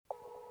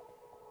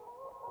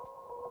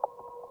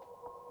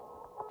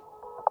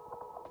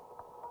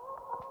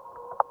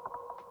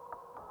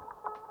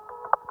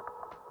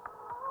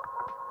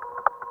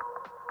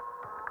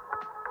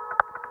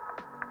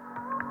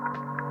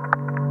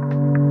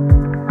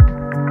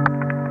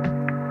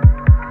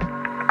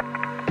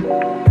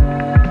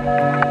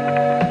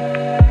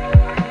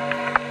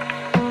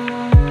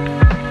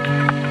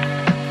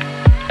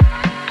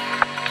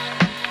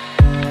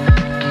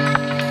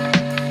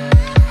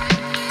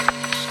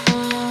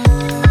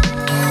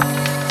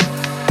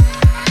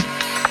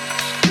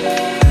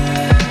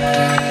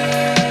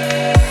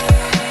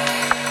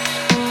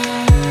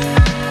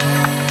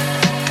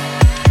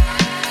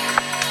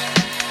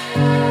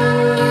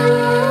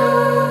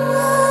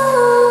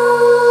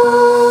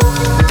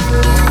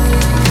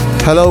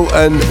Hello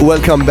and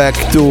welcome back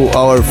to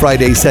our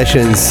Friday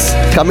sessions.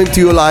 Coming to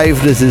you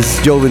live, this is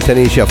Joe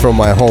Vintanisha from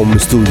my home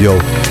studio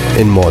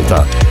in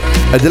Malta.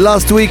 At the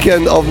last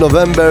weekend of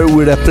November,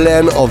 with a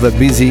plan of a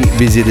busy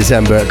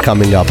December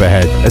coming up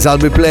ahead, as I'll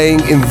be playing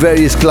in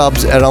various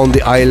clubs around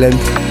the island,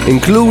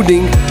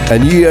 including a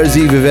New Year's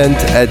Eve event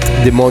at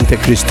the Monte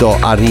Cristo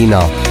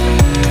Arena.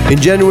 In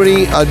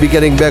January, I'll be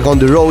getting back on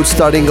the road,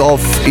 starting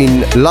off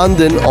in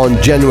London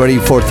on January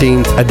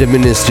 14th at the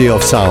Ministry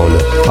of Sound.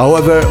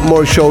 However,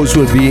 more shows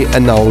will be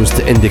announced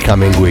in the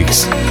coming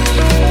weeks.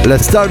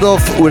 Let's start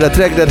off with a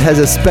track that has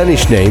a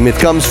Spanish name. It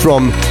comes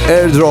from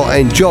Airdro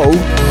and Joe,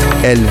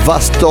 El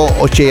Vasto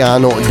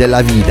Oceano de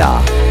la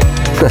Vida.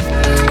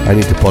 I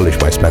need to polish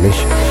my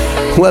Spanish.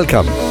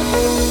 Welcome.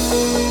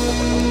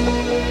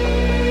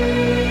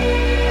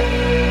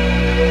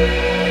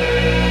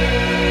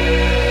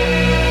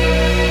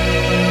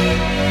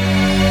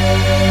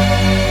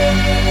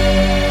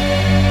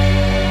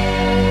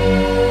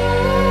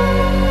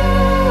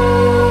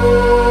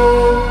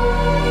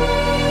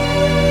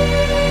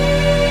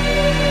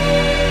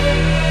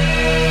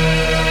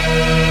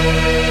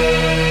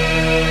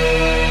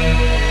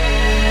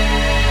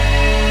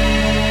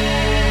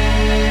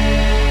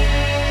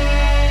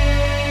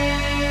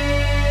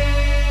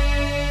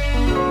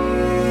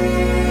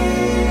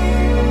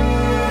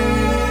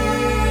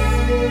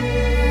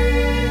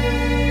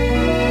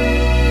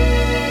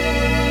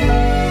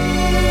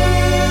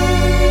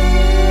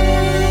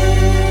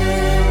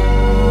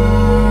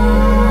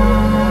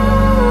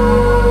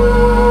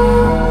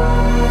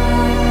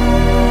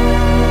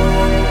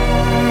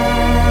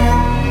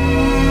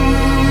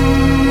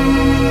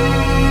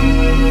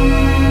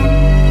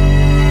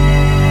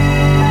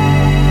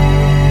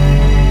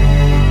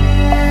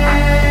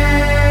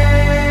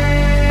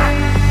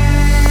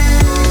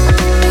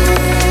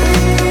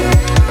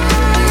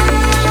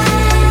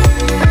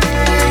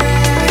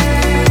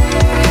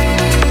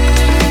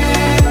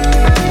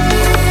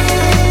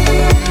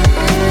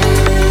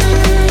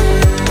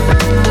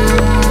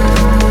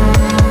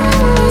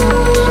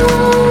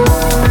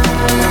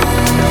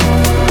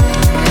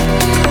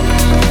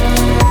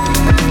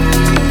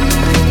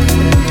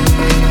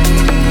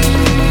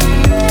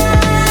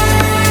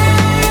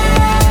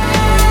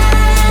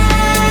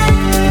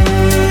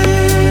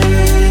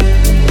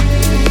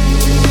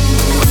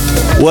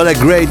 What a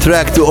great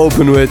track to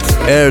open with,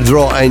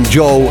 Airdro and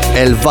Joe,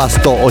 El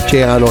Vasto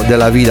Oceano de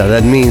la Vida.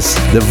 That means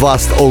the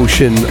vast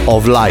ocean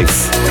of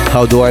life.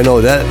 How do I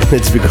know that?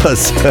 It's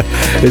because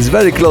it's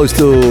very close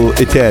to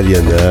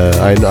Italian.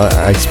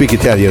 I speak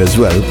Italian as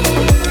well.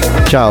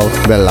 Ciao,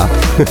 bella.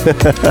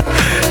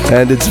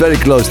 And it's very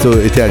close to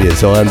Italian,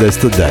 so I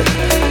understood that.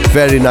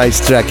 Very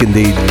nice track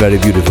indeed, very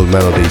beautiful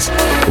melodies.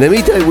 In the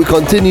meantime, we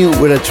continue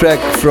with a track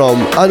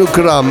from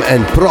Anukram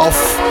and Prof.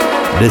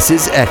 This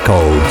is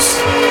Echoes.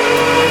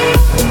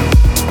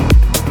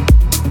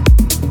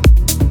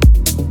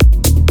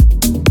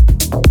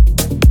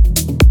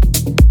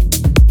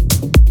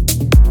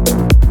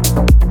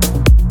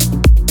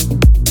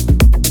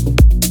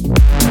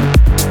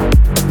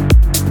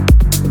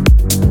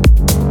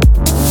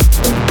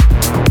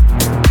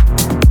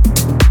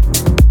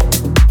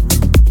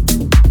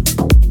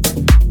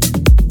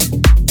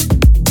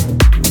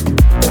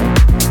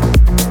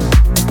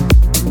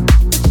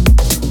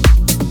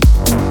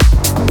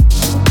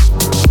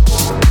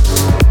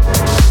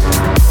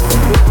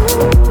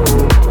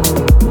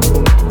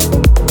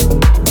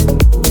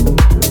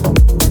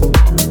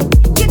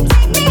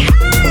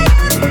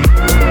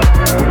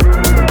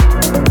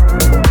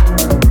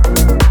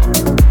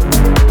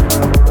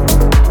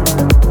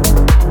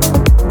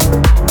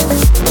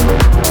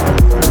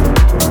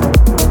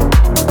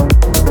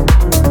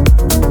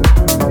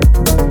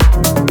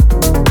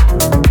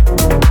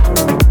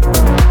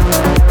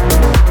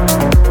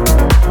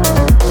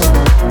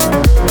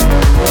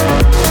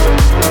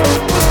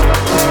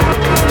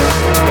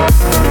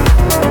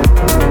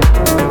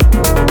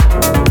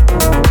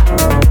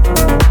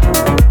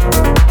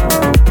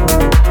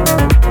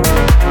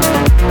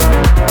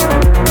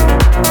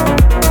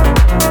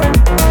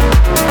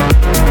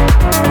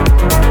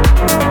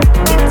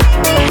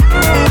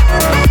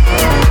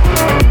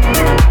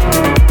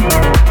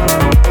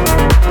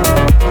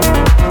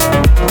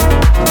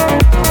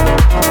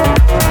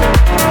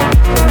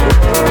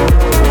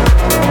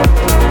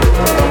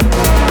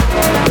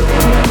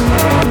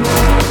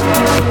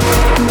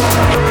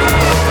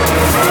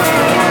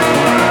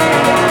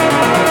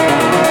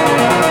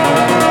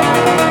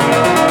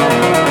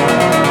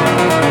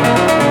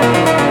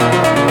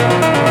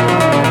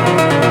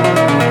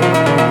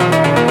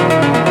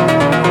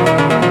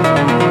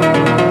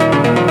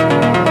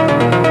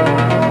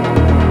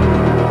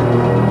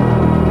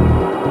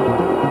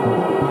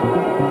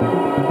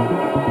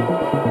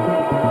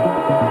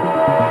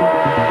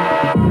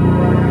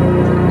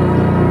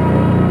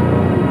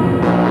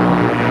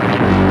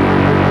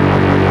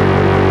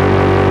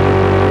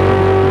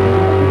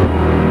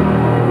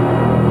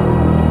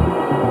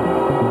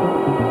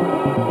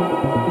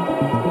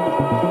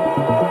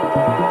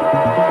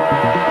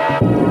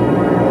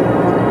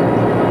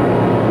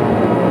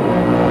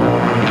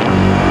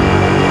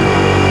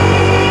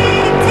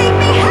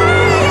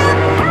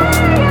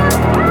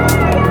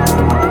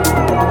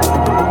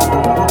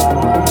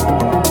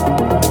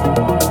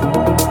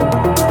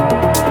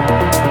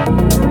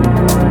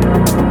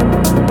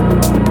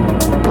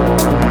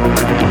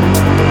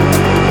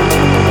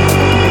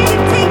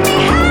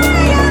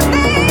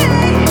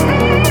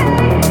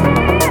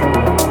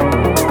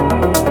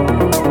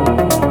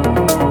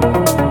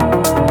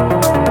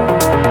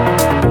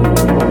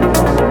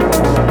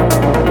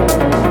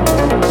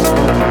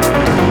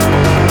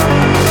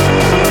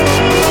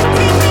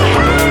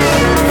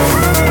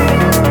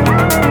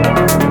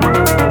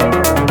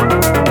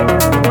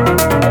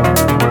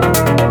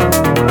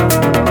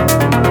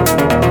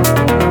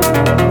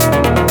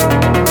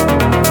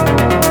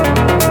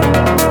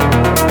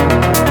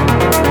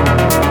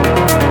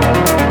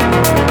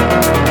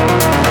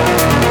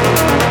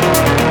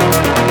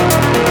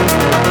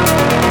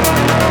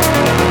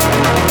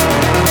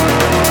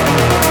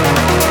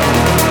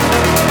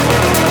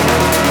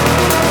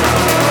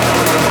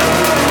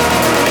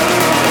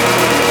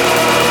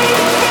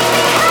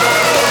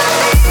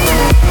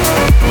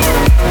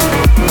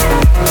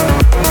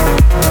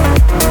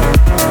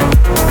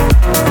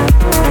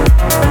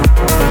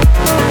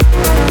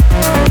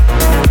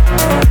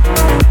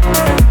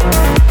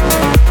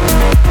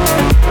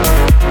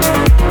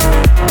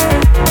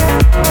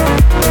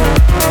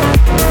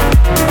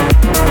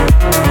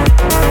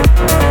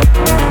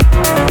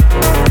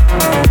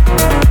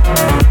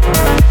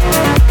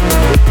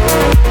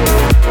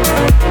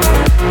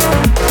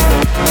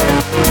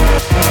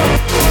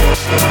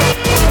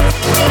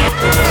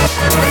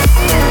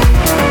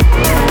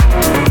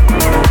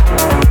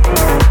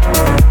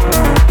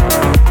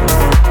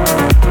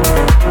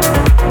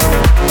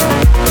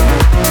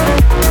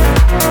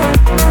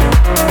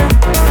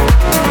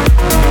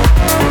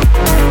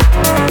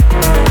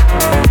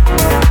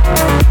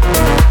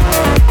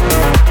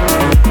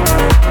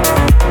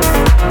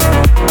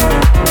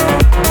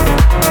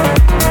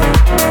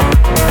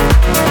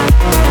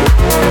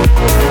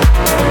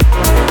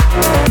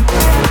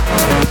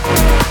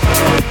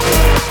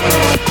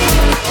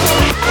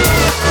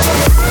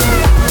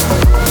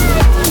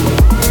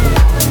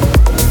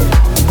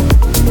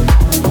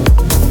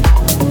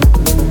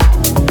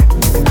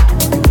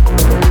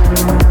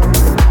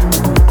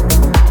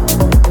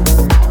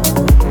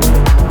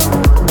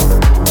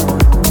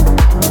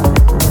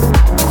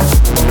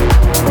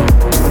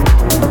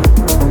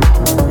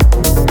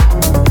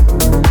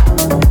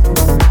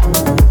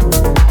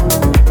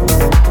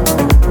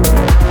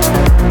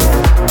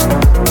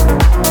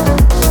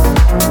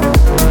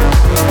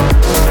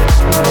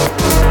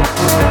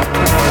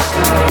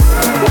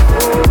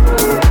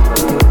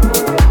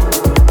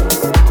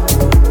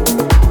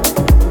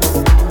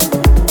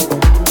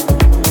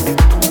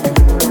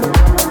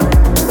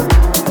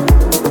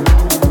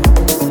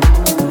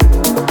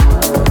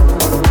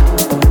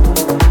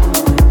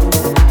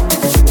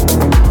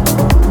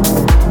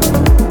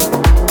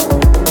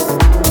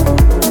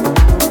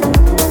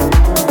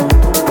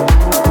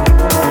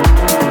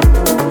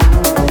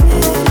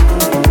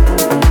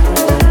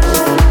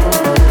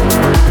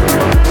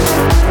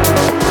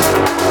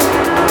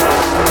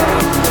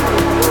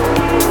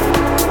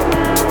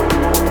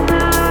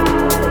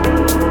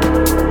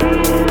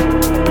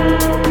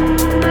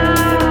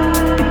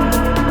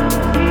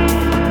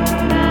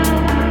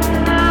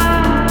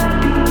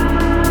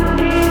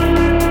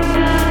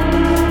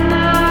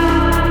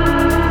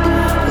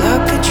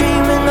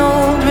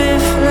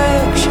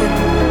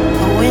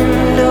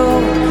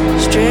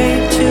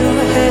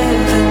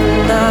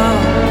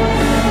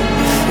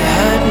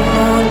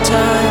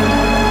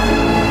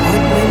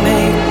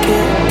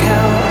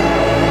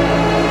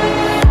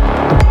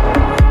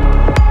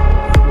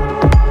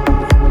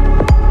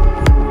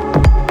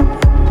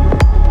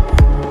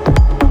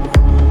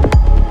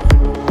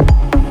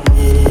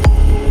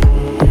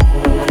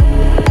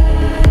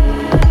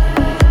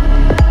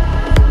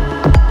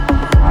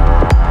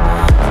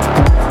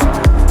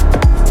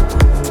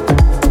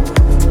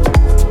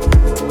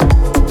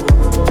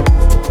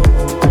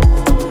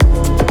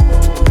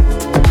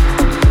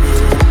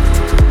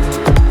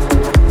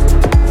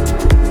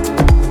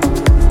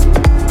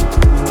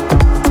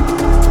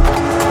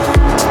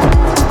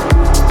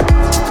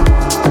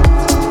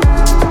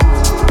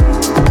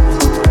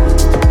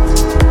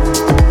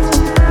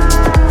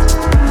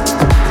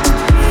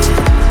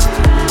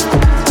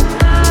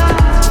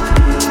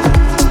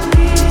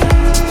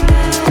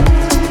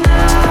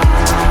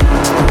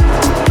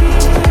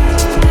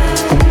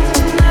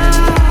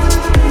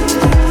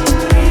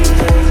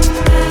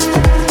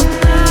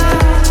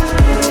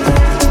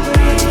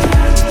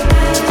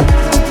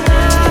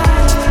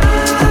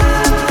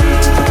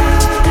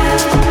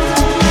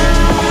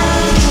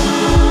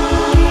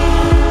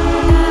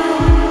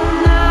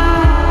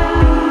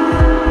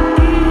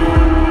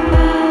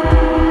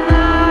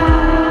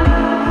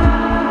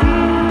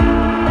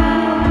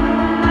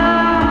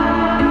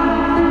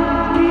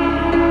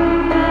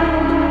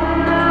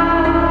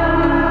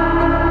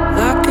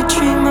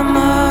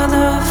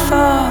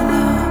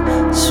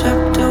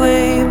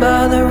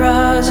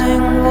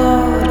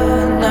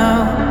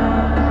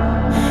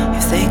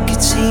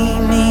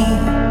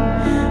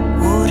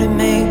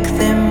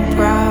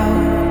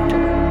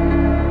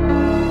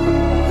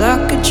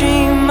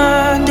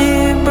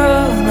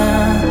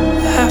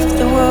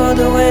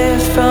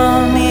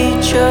 from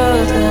each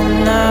other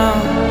now.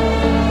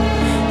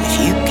 If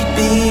you could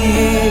be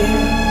here,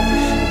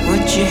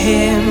 would you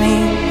hear me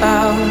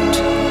out?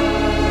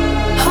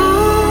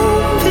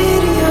 Home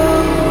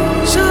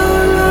videos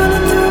are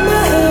running through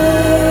my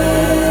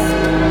head.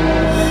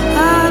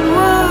 I'd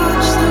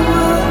watch the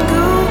world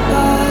go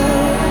by.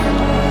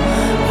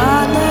 I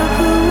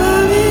never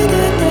worried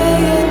a day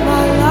in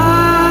my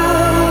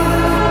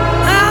life.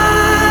 I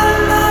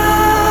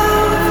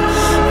love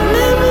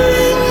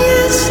remembering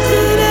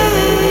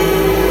yesterday,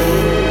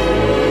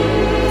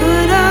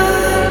 but I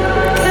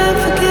can't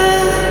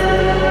forget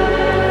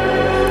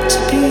to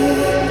be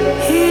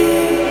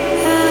here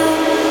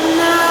and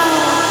now.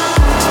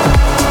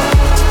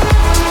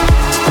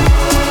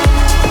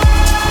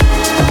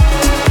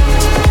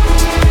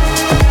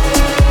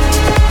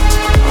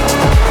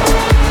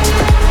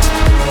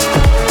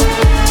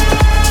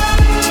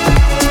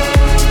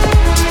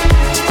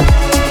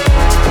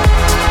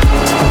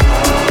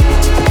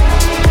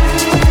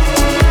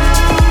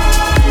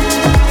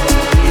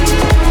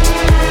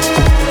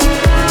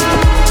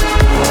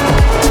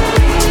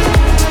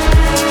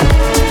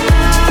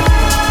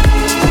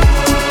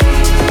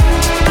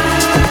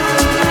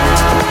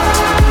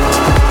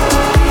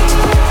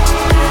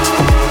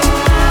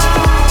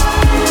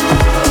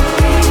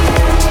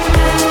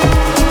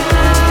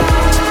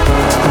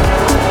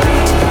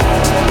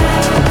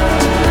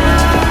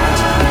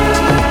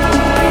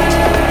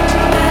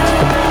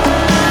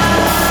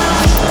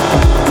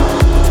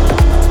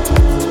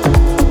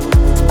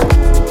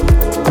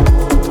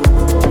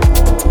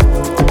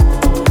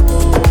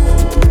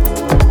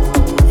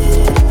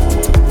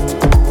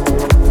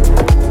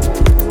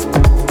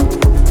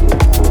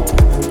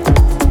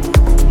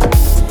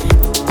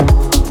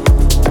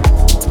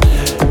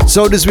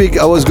 So this week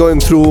I was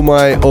going through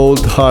my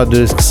old hard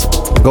disks,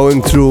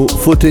 going through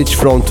footage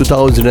from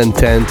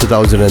 2010,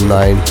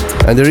 2009,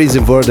 and the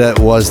reason for that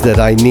was that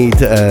I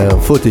need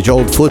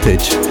old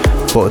footage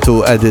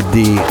to edit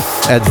the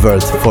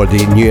advert for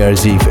the New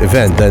Year's Eve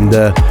event. And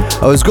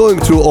I was going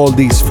through all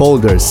these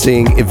folders,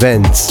 seeing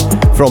events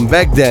from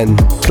back then,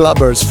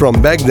 clubbers from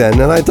back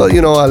then, and I thought,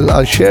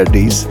 I'll share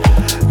these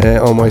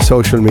on my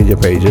social media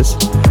pages.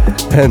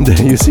 And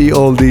you see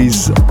all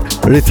these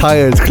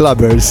retired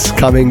clubbers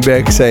coming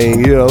back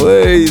saying,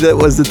 hey, that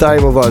was the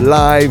time of our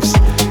lives.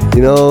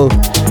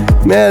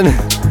 Man,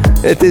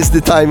 it is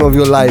the time of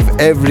your life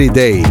every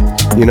day,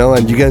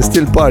 and you can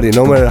still party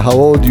no matter how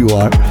old you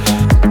are.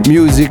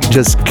 Music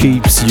just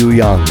keeps you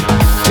young.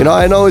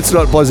 I know it's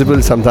not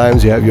possible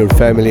sometimes, you have your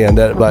family and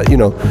that, but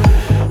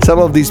some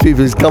of these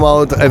people come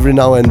out every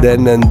now and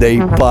then and they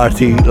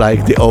party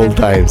like the old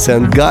times.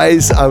 And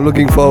guys, I'm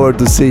looking forward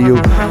to see you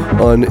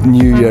on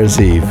New Year's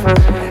Eve.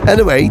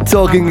 Anyway,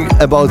 talking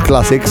about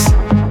classics,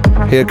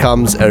 here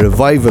comes a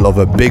revival of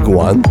a big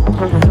one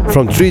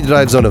from 3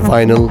 Drives on a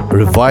Vinyl,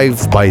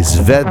 revived by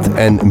Svet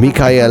and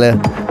Michaele.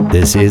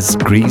 This is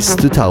Grease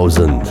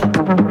 2000.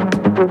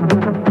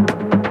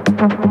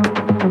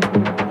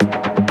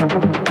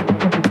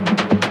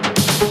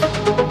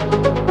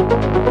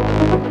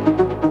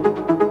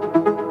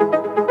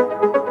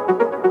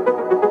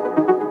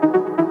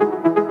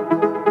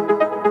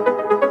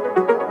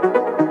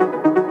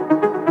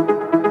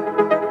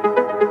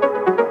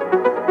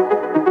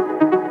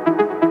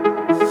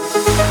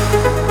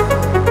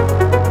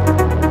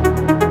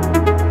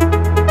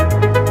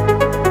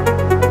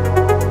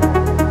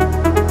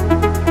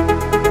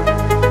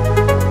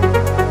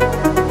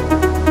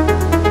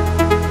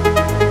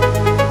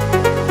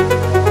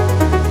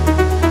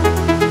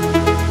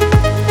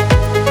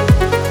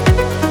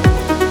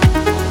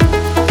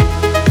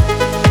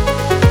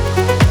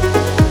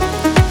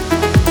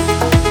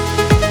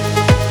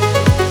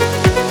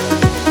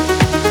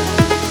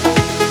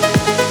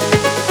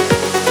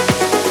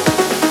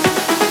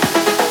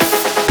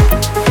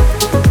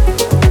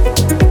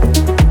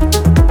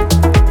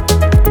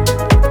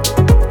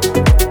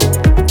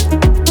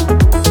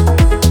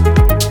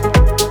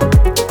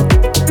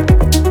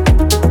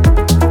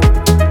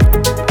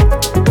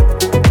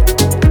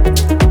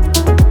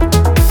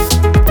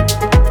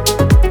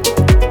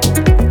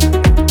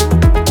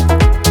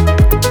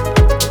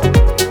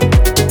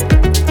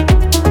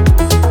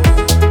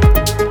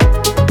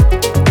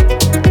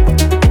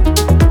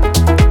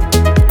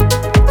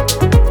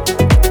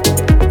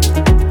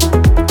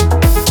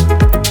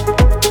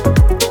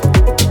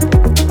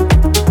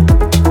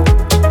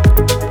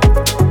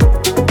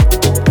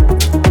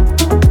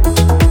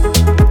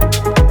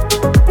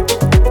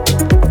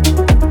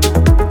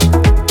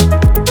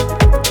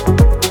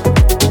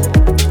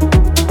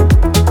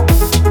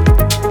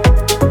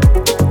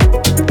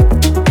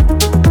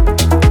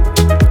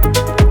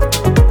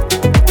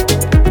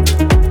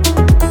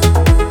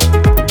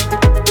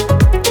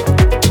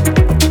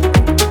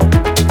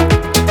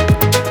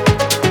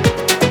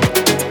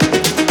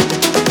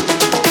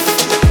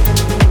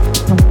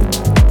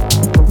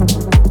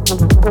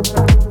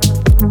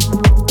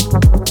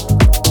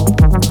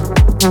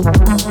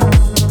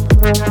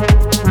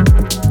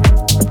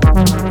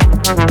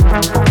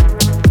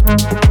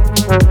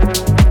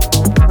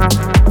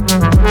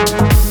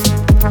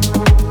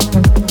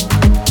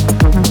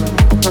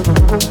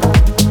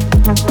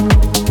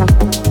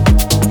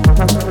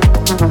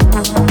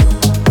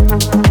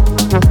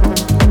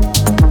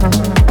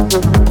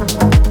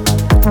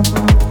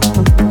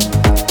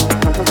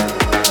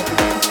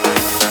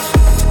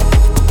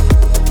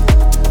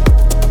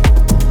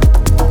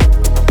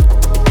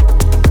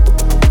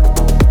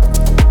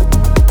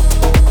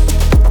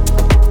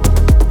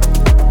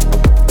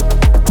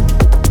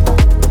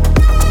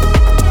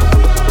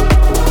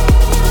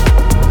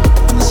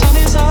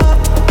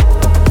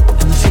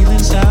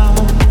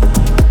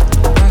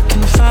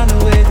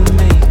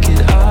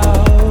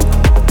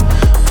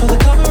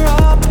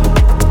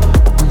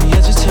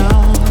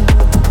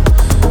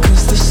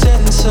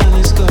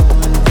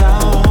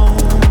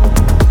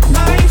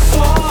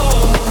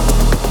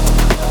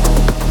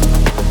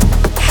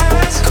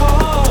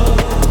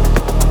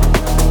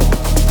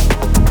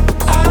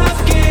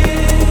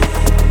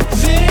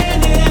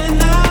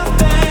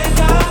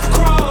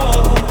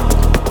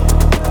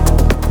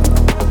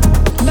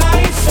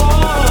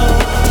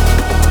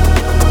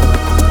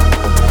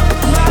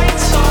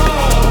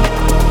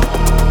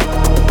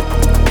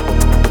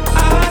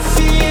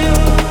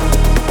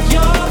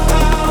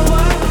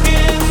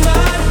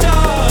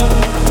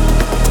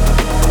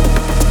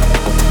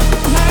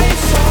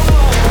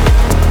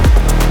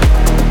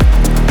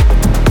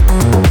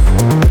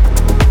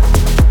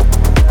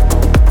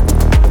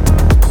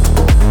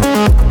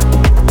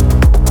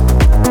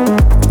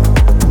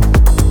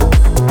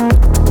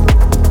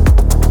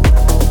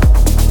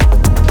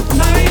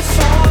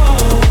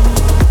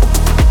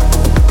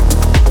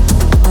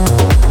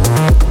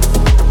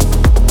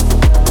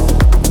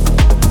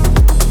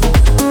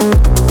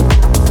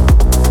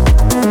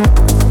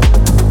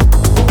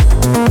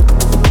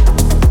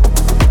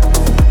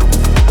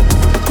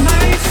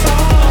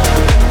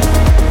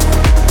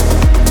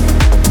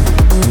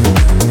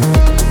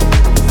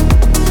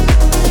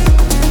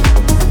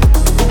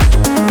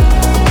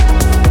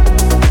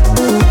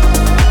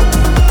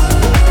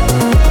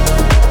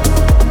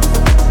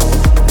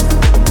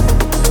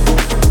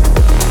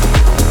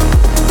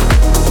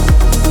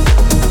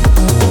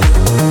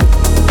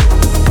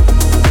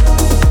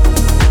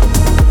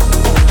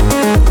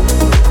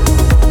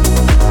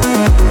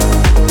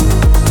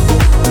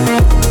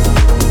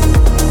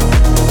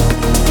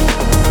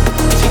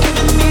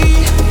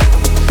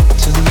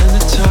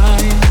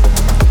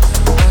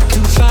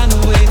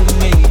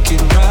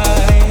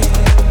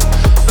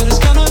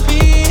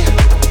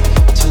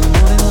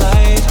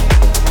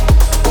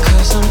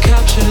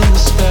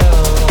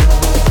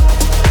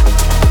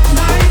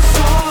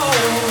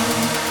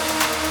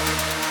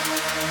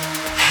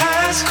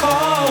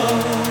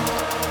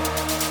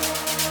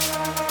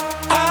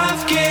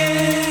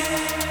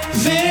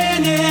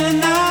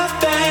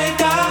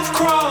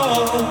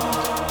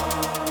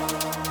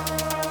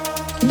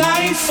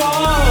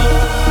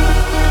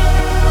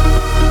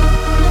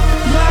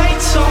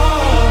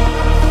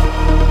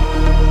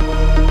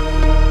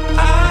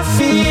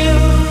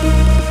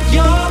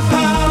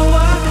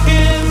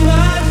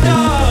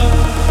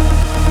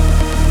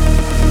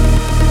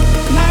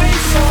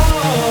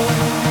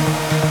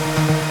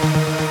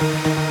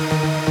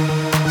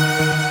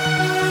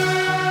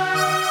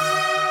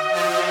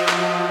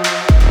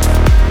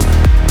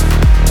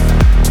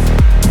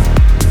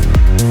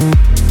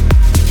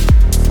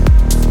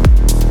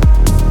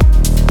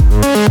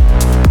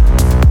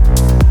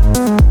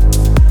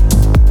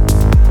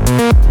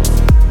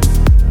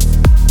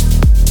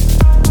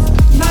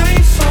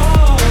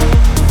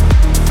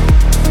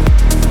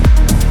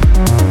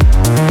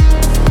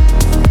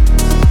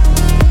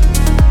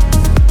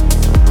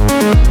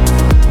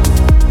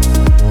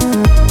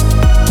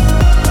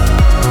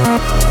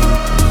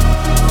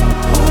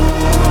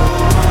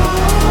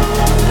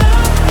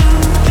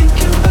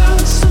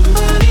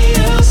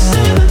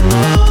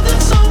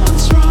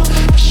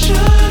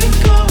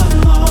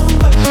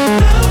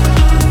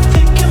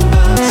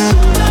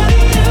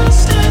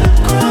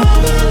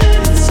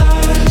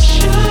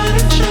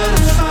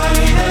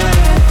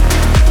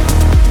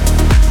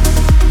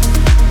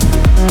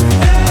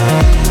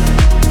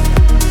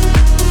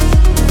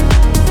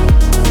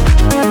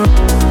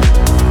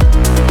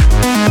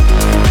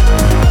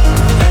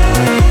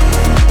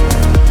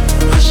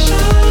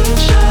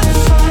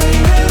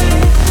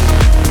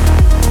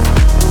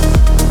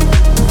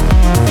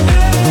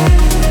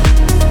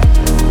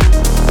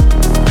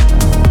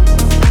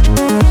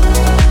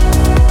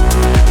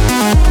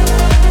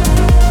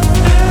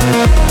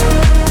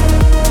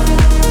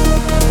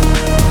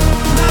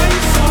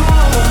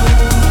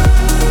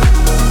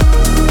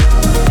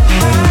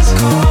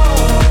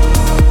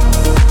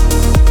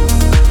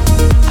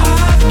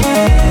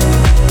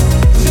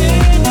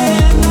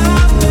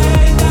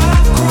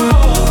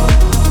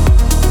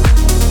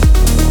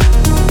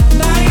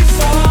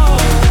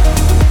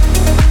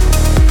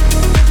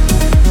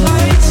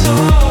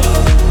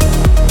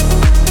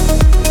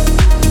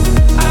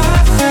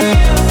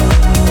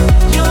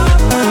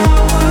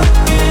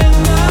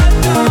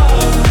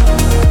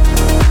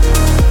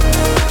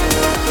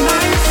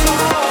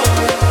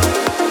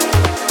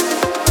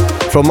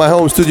 From my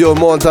home studio in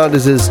Malta,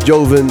 this is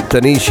Jovan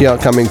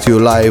Tanisha coming to you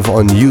live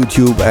on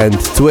YouTube and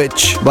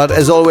Twitch. But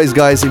as always,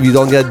 guys, if you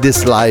don't get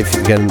this live,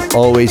 you can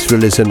always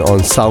re-listen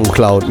on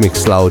SoundCloud,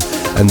 Mixcloud,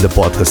 and the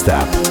podcast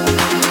app.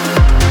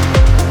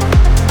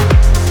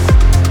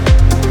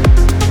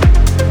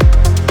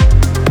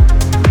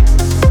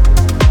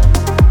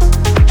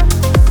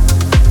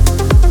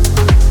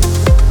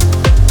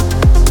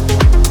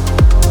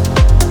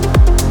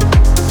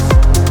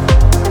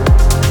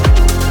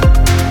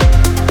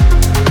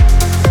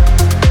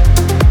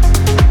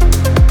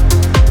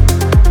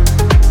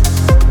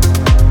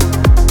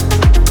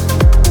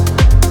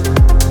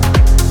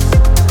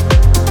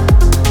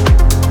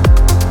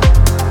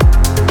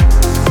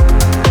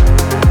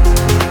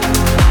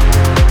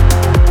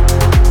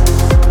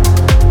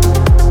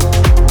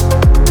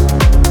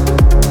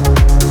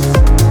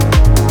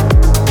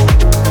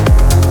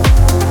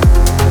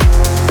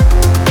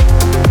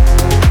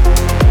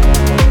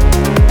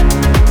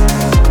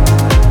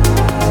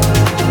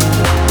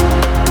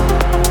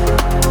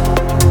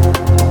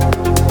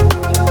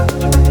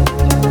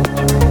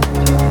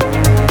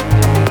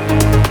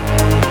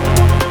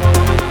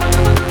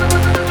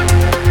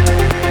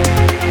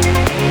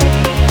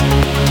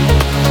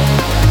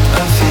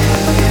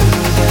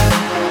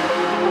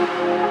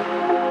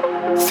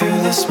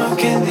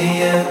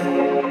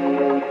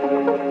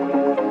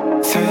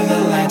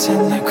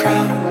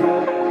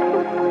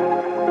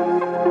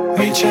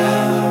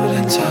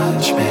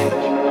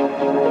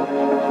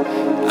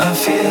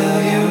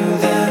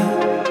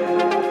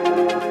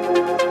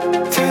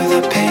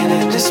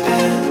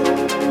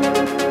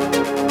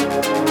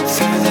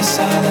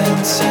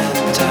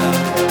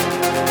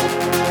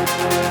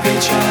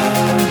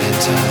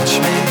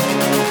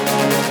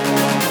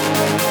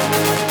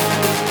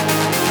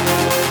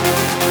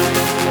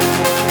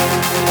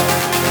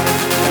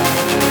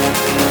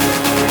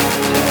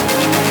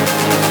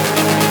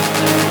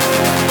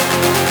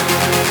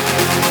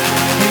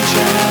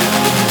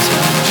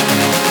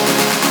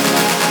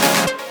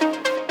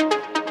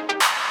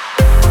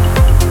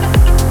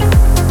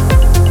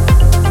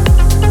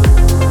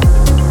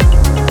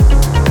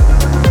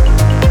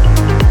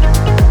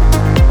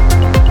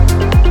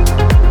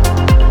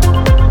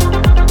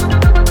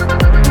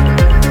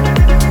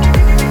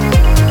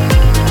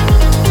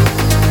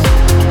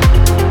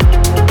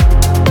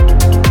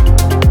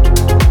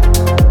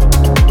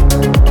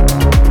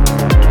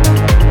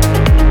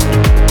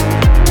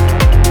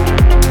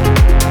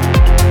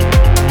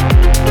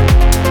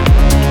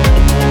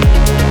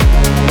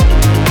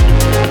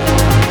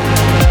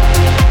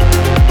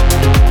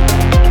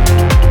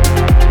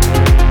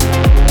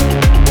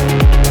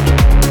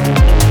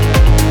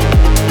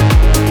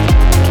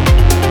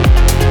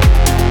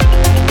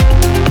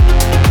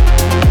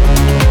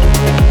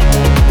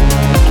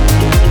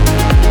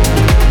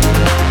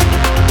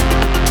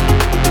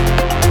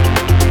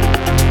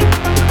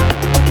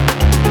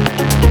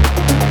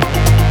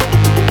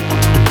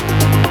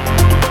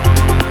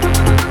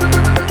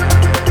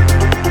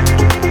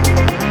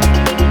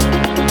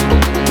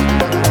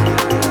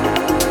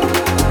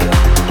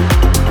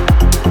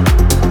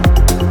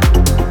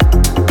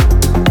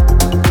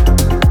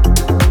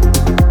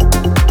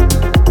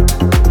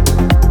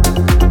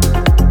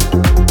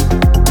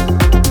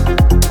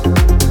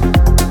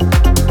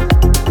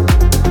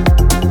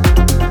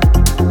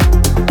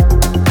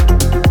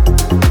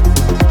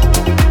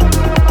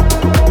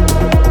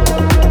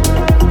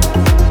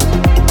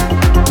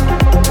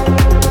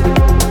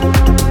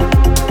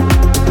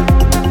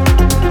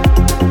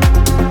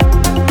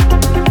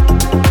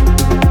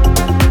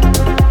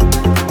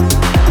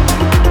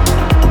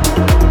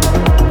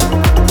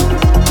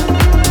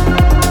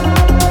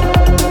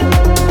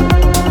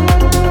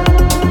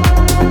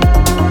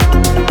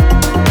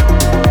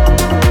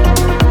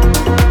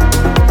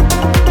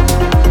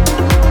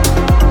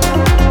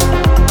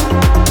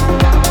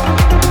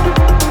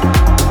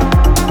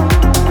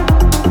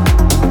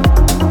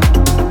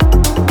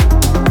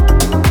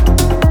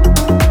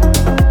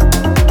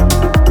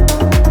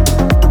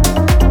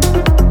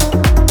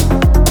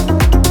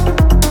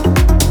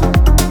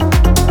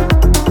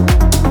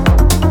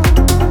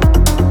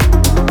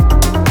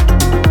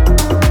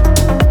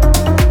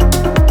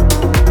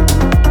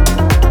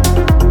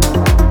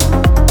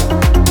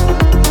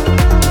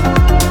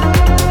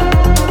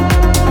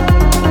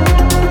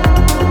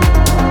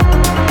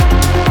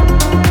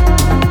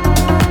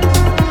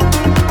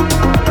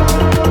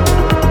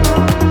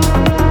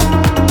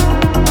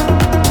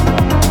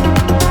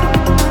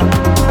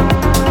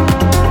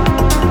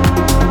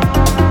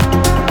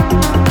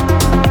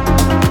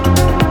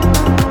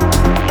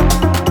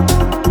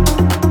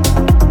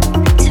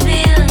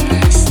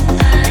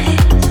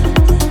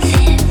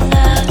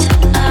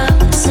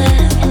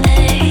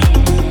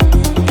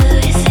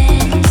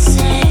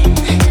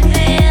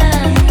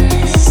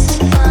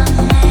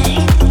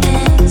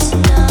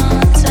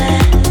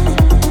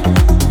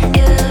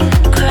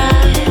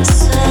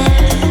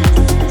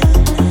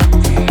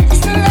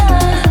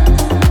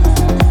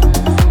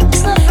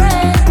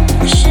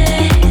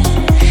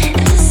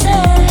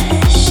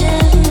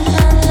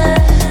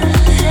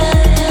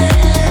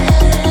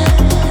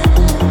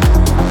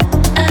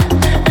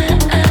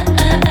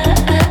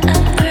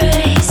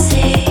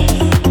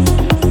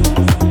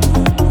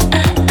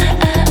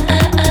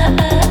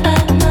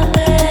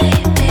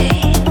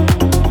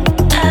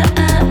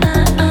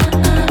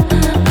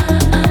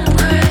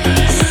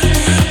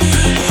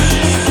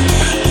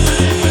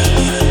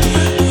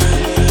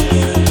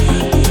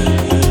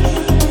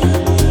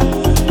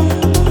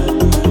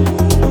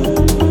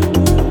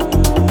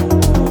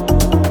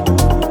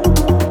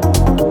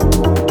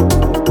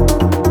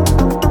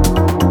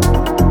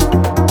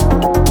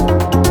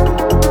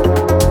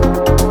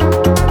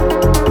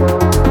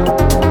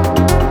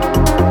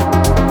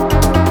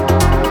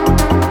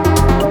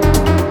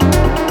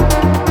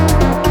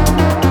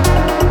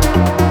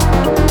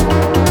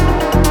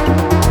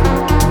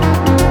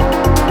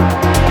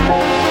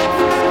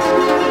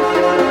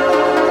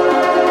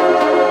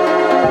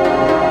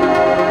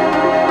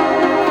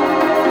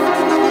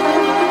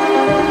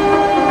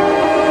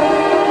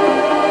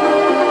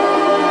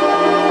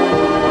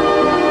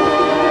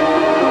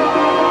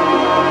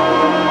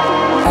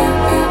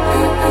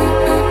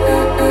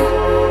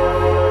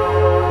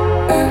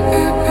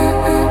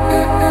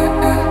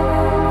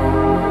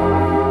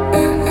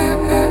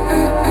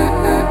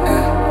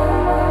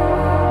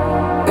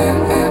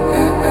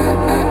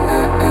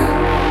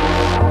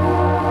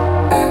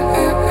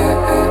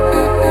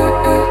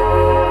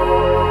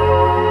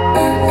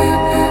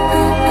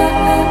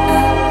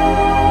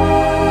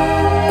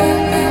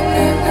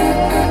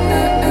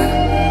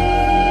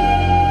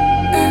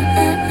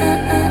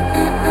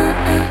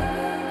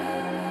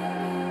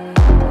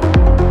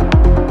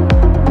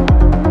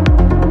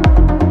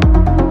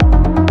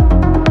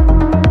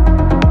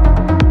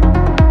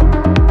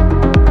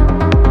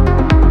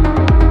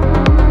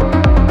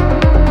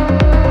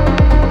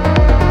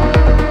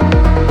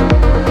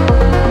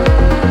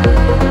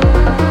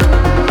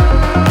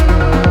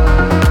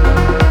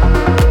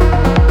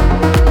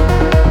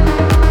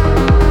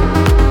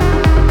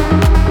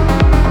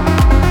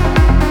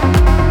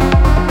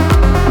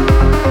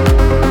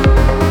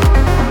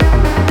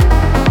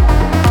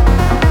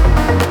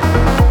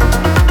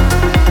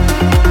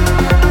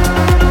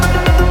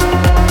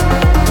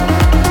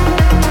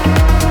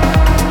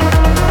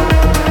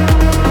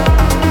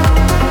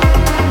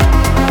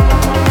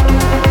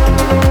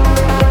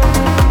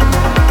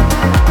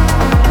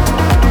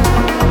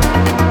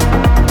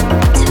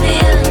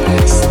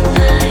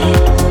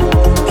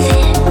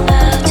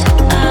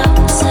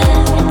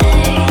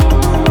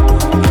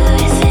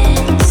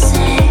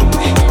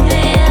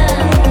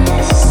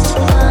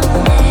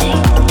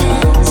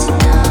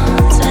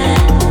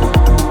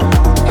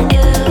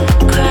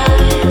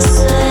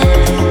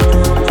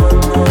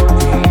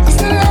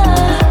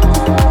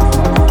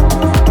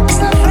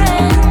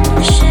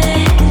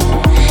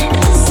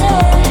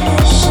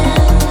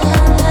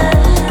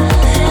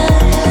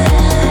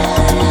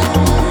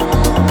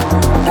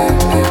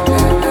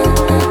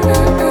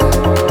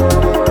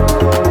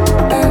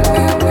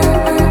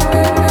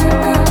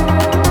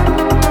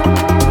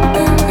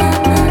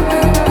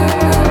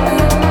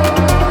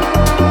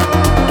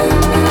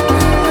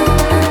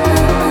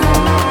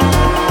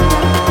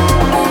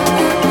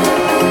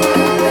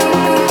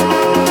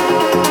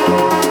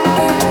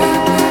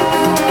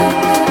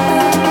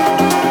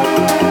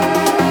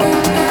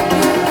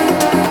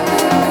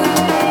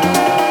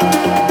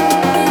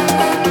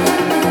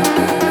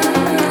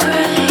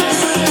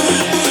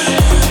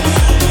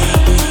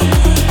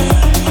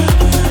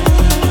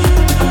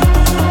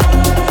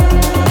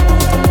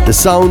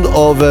 sound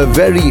of a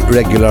very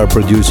regular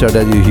producer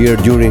that you hear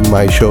during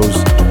my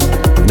shows.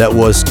 That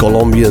was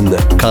Colombian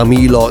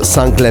Camilo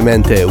San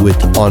Clemente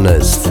with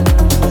Honest.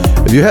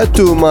 If you head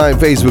to my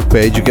Facebook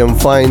page, you can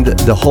find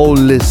the whole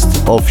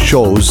list of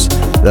shows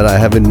that I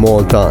have in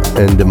Malta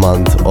in the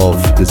month of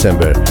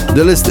December.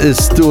 The list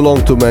is too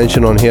long to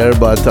mention on here,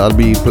 but I'll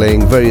be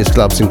playing various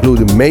clubs,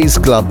 including Maze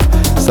Club,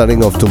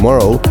 starting off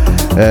tomorrow,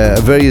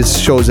 various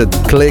shows at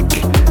Click,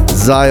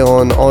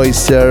 Zion,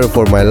 Oyster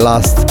for my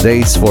last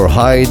days for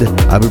Hyde.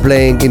 I'll be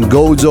playing in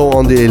Gozo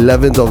on the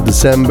 11th of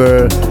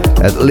December,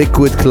 at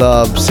Liquid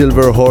Club,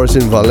 Silver Horse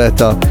in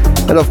Valletta,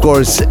 and of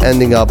course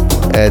ending up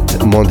at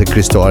Monte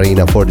Cristo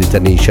Arena for the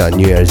Tanisha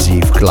New Year's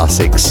Eve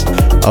Classics.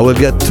 I will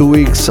get 2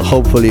 weeks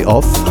hopefully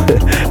off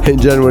in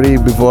January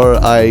before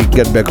I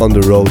get back on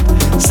the road,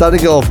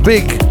 starting off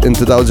big in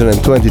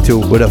 2022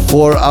 with a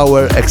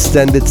 4-hour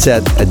extended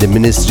set at the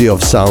Ministry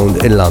of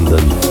Sound in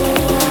London.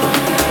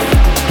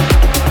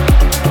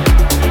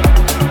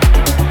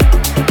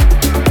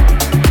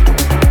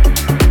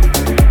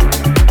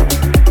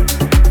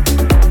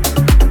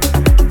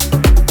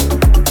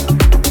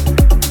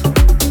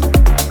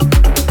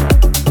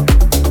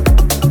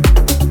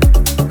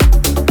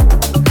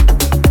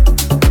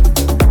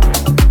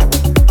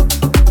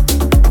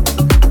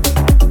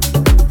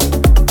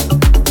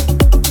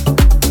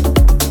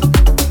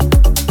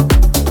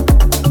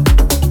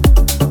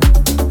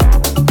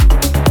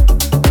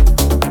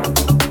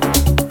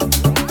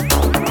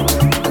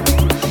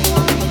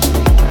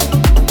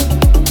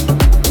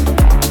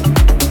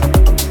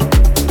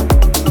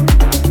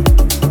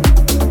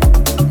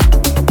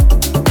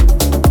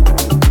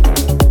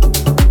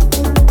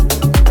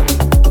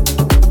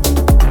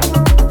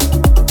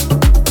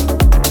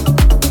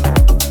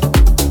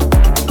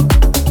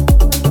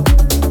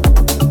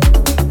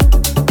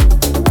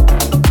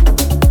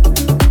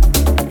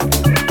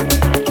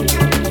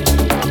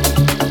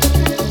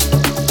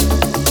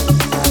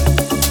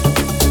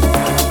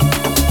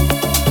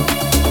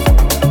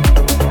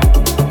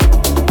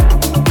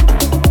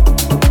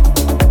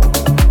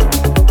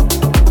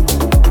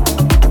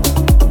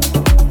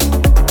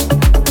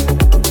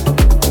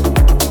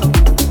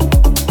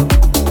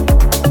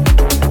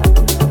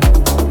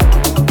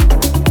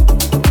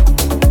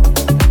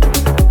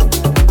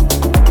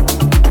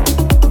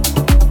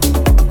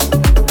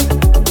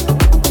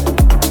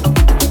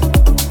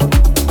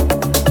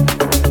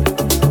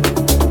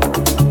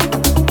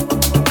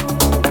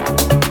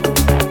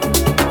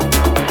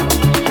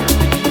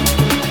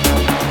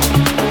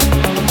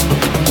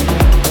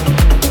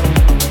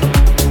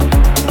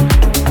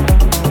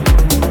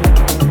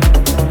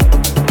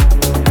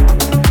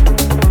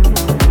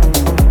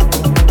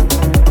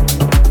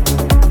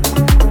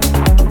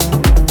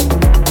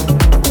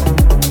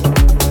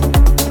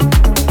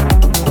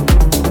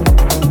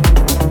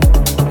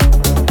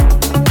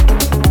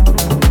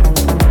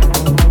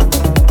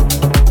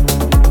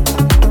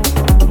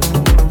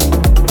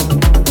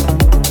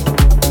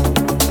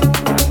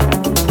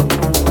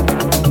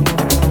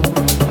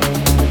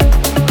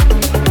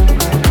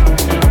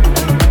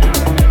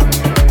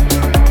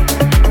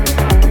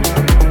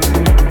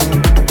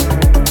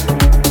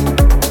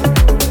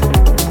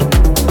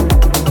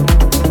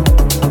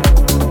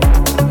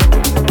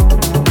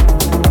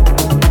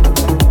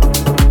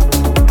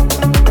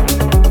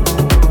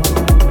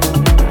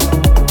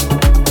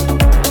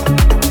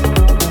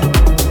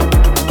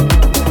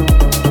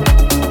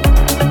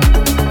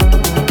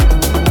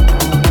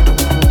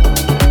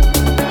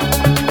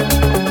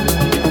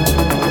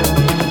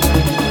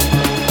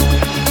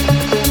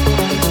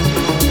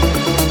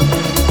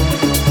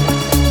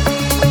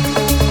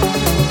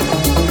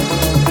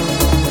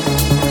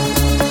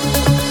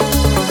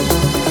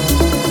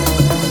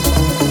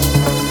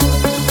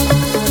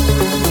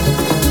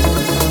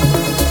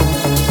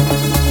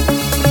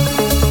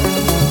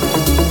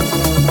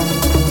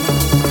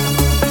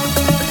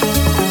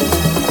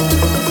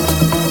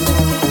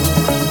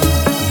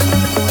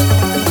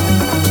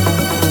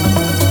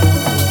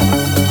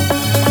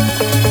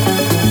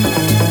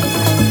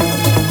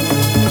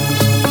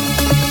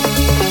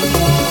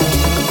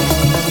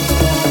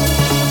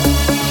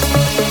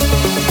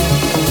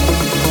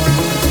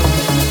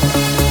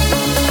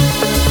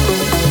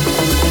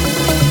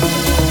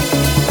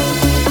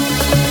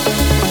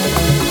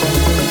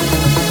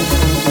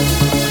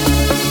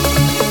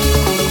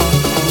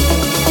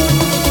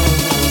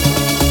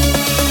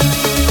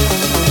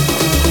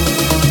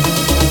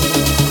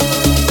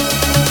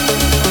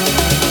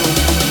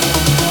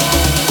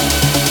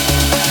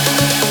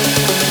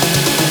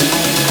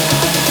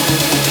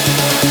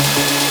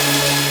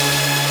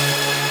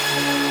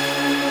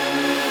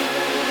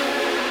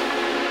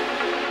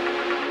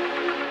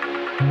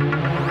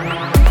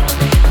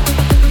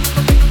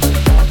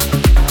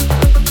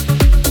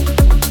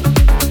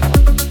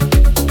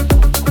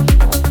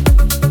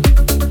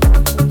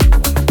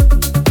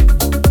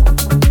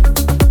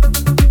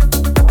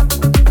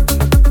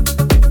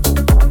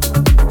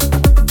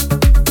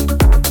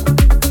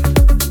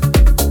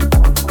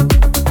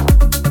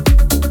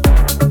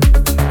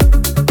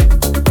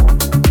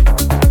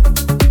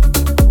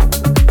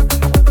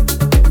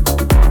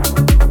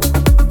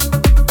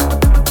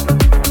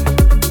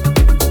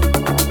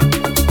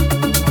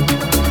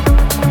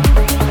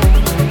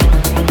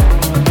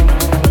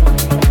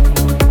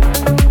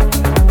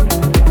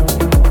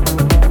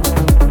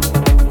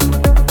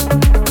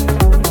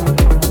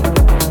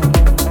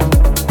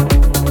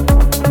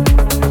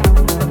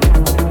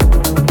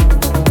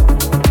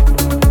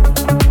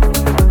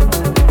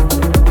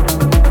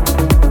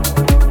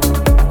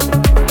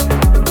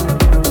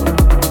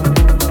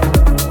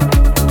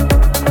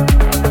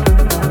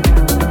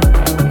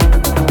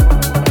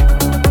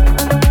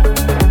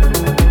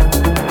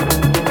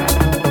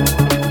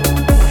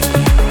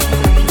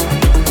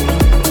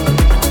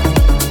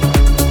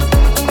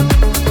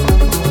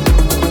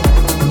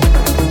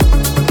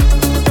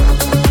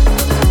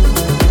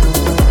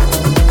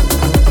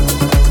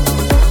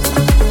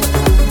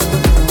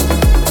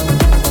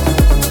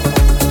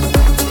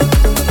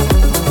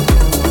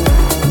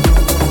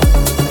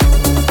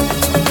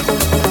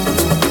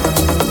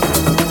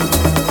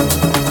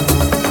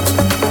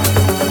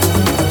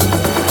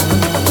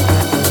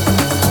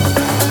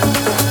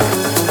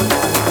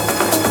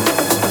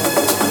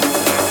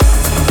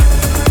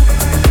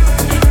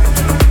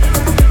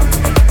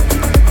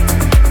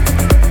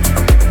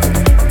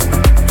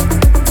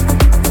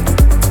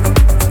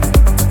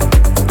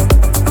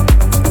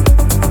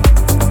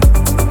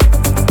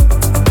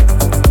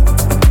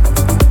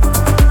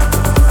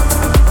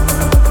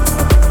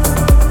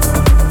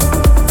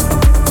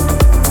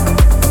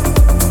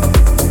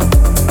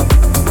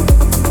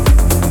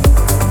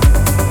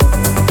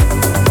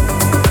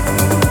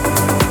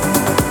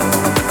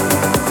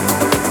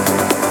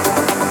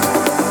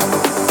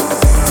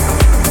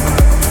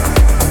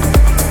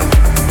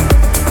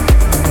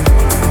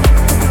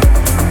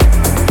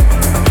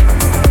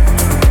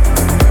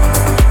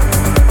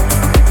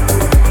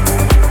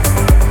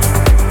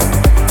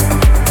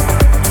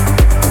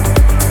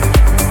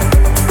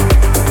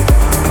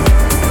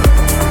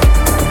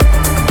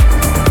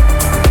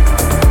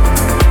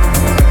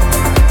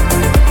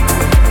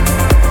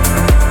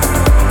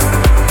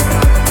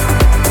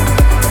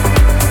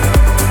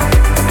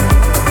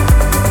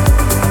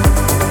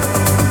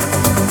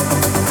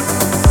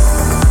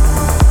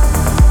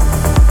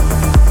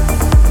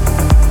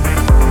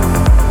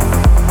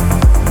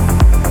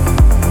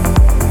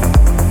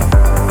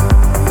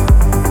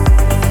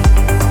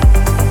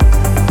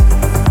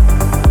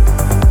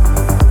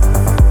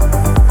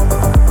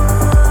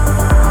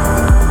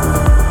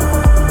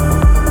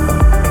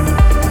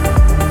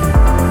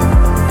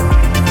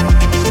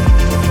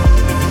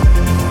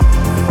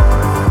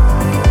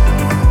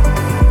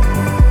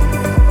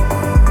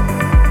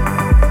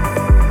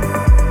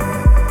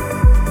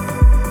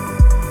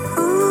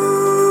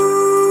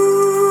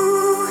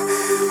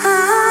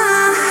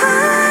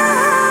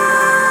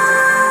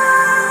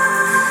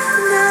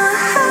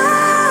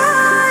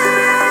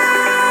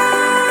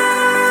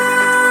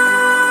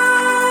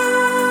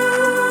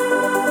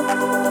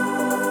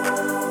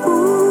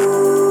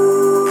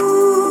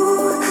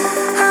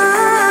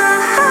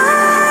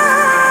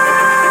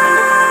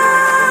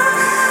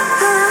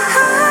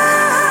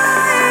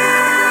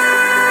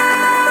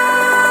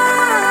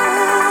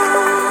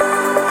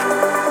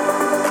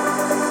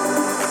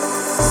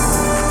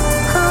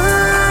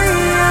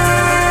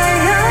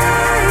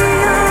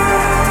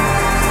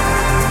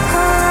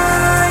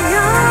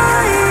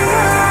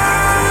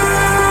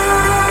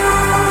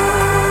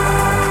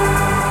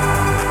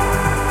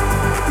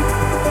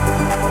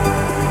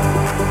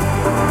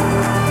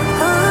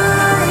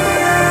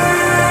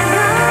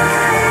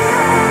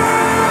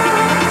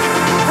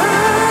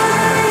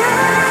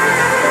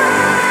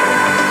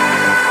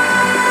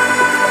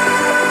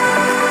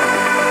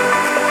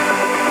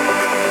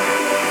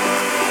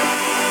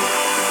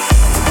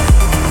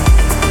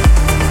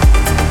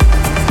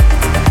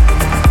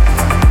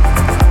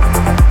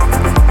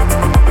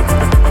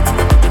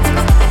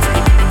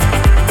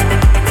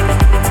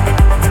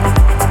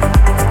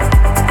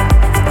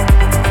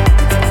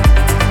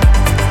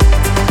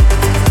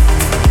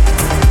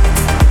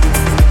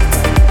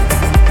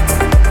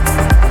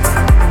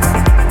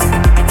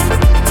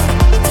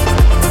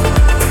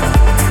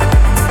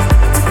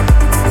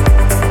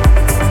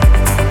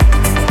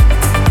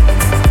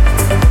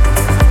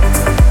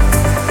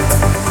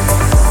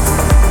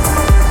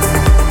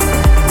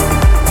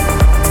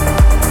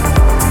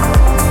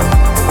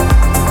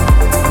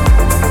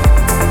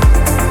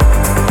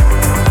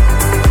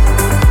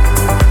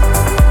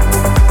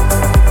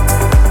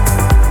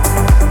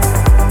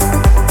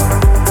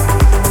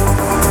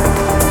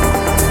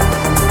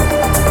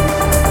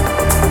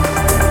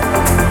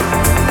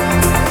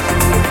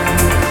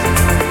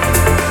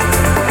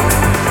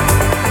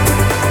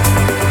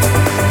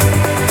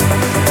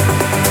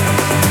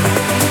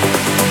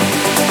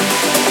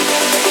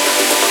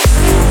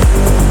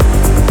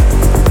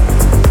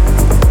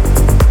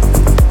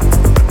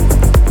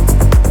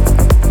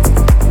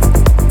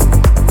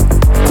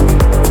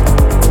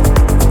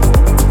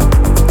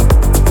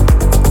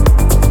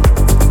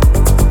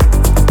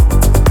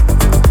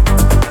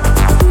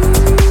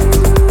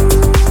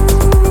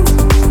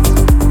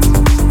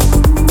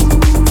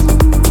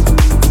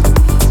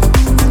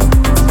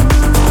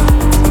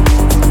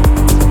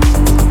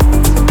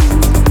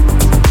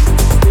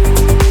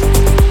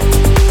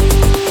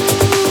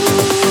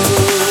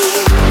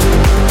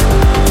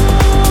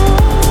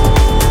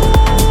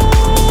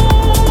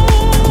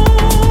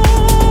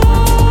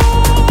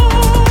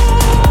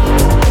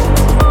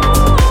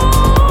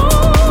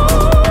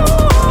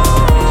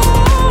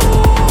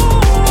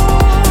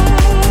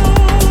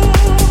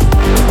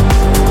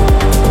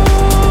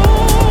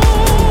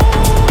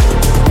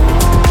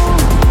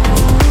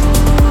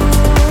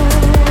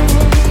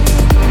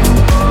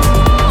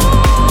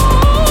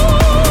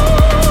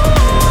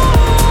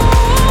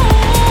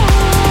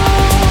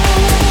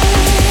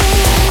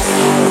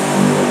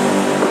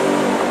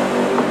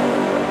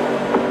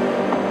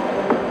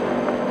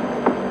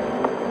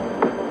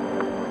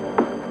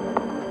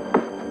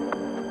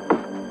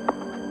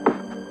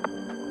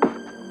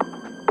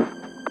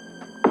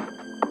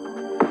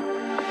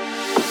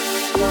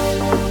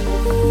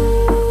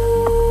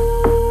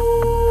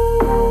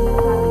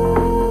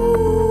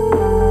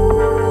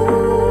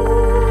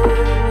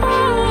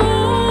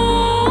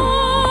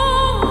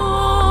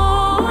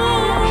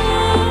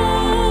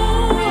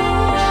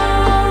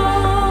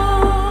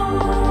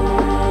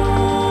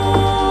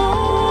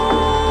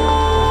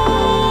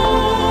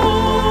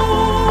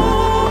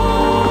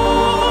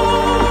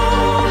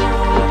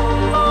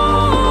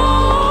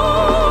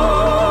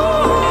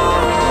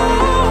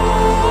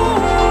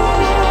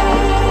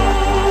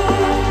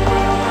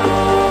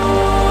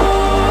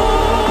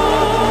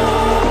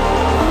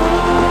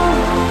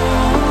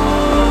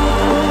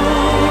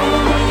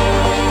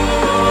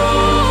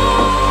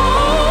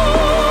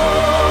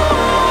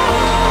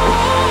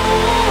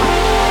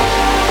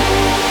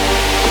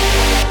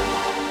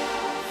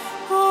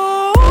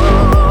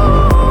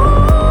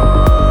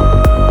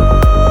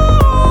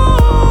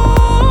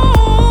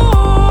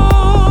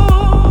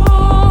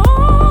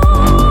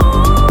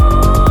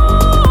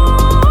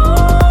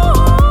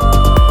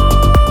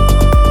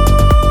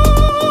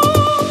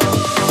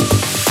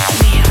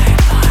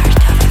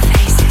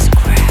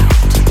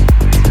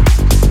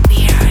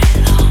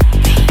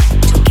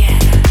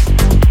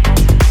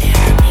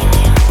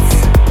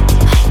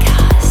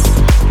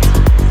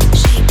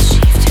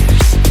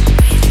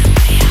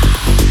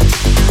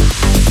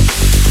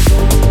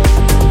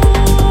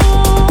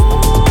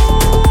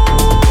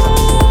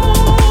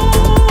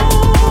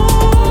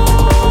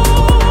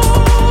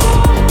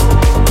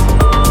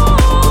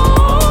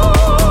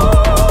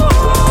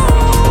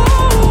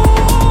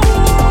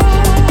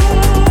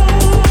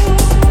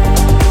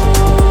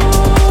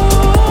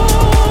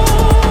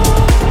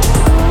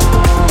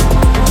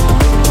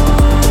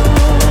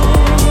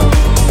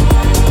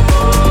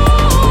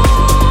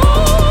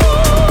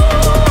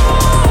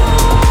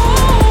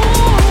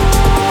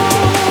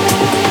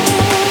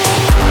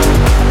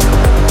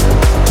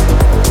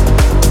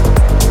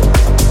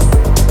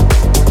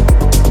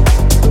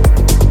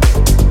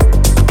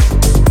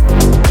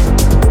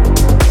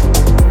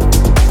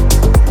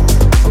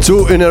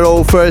 Two in a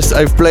row. First,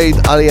 I've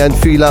played Ali and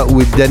Fila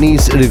with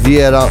Denise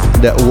Riviera.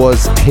 That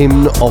was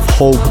Hymn of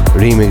Hope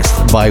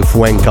remixed by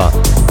Fuenca.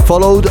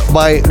 Followed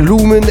by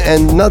Lumen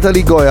and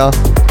Natalie Goya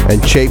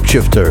and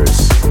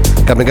Shapeshifters.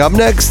 Coming up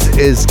next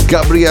is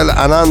Gabriel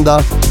Ananda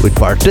with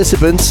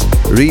Participants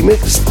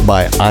remixed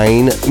by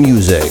Ein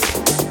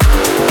Music.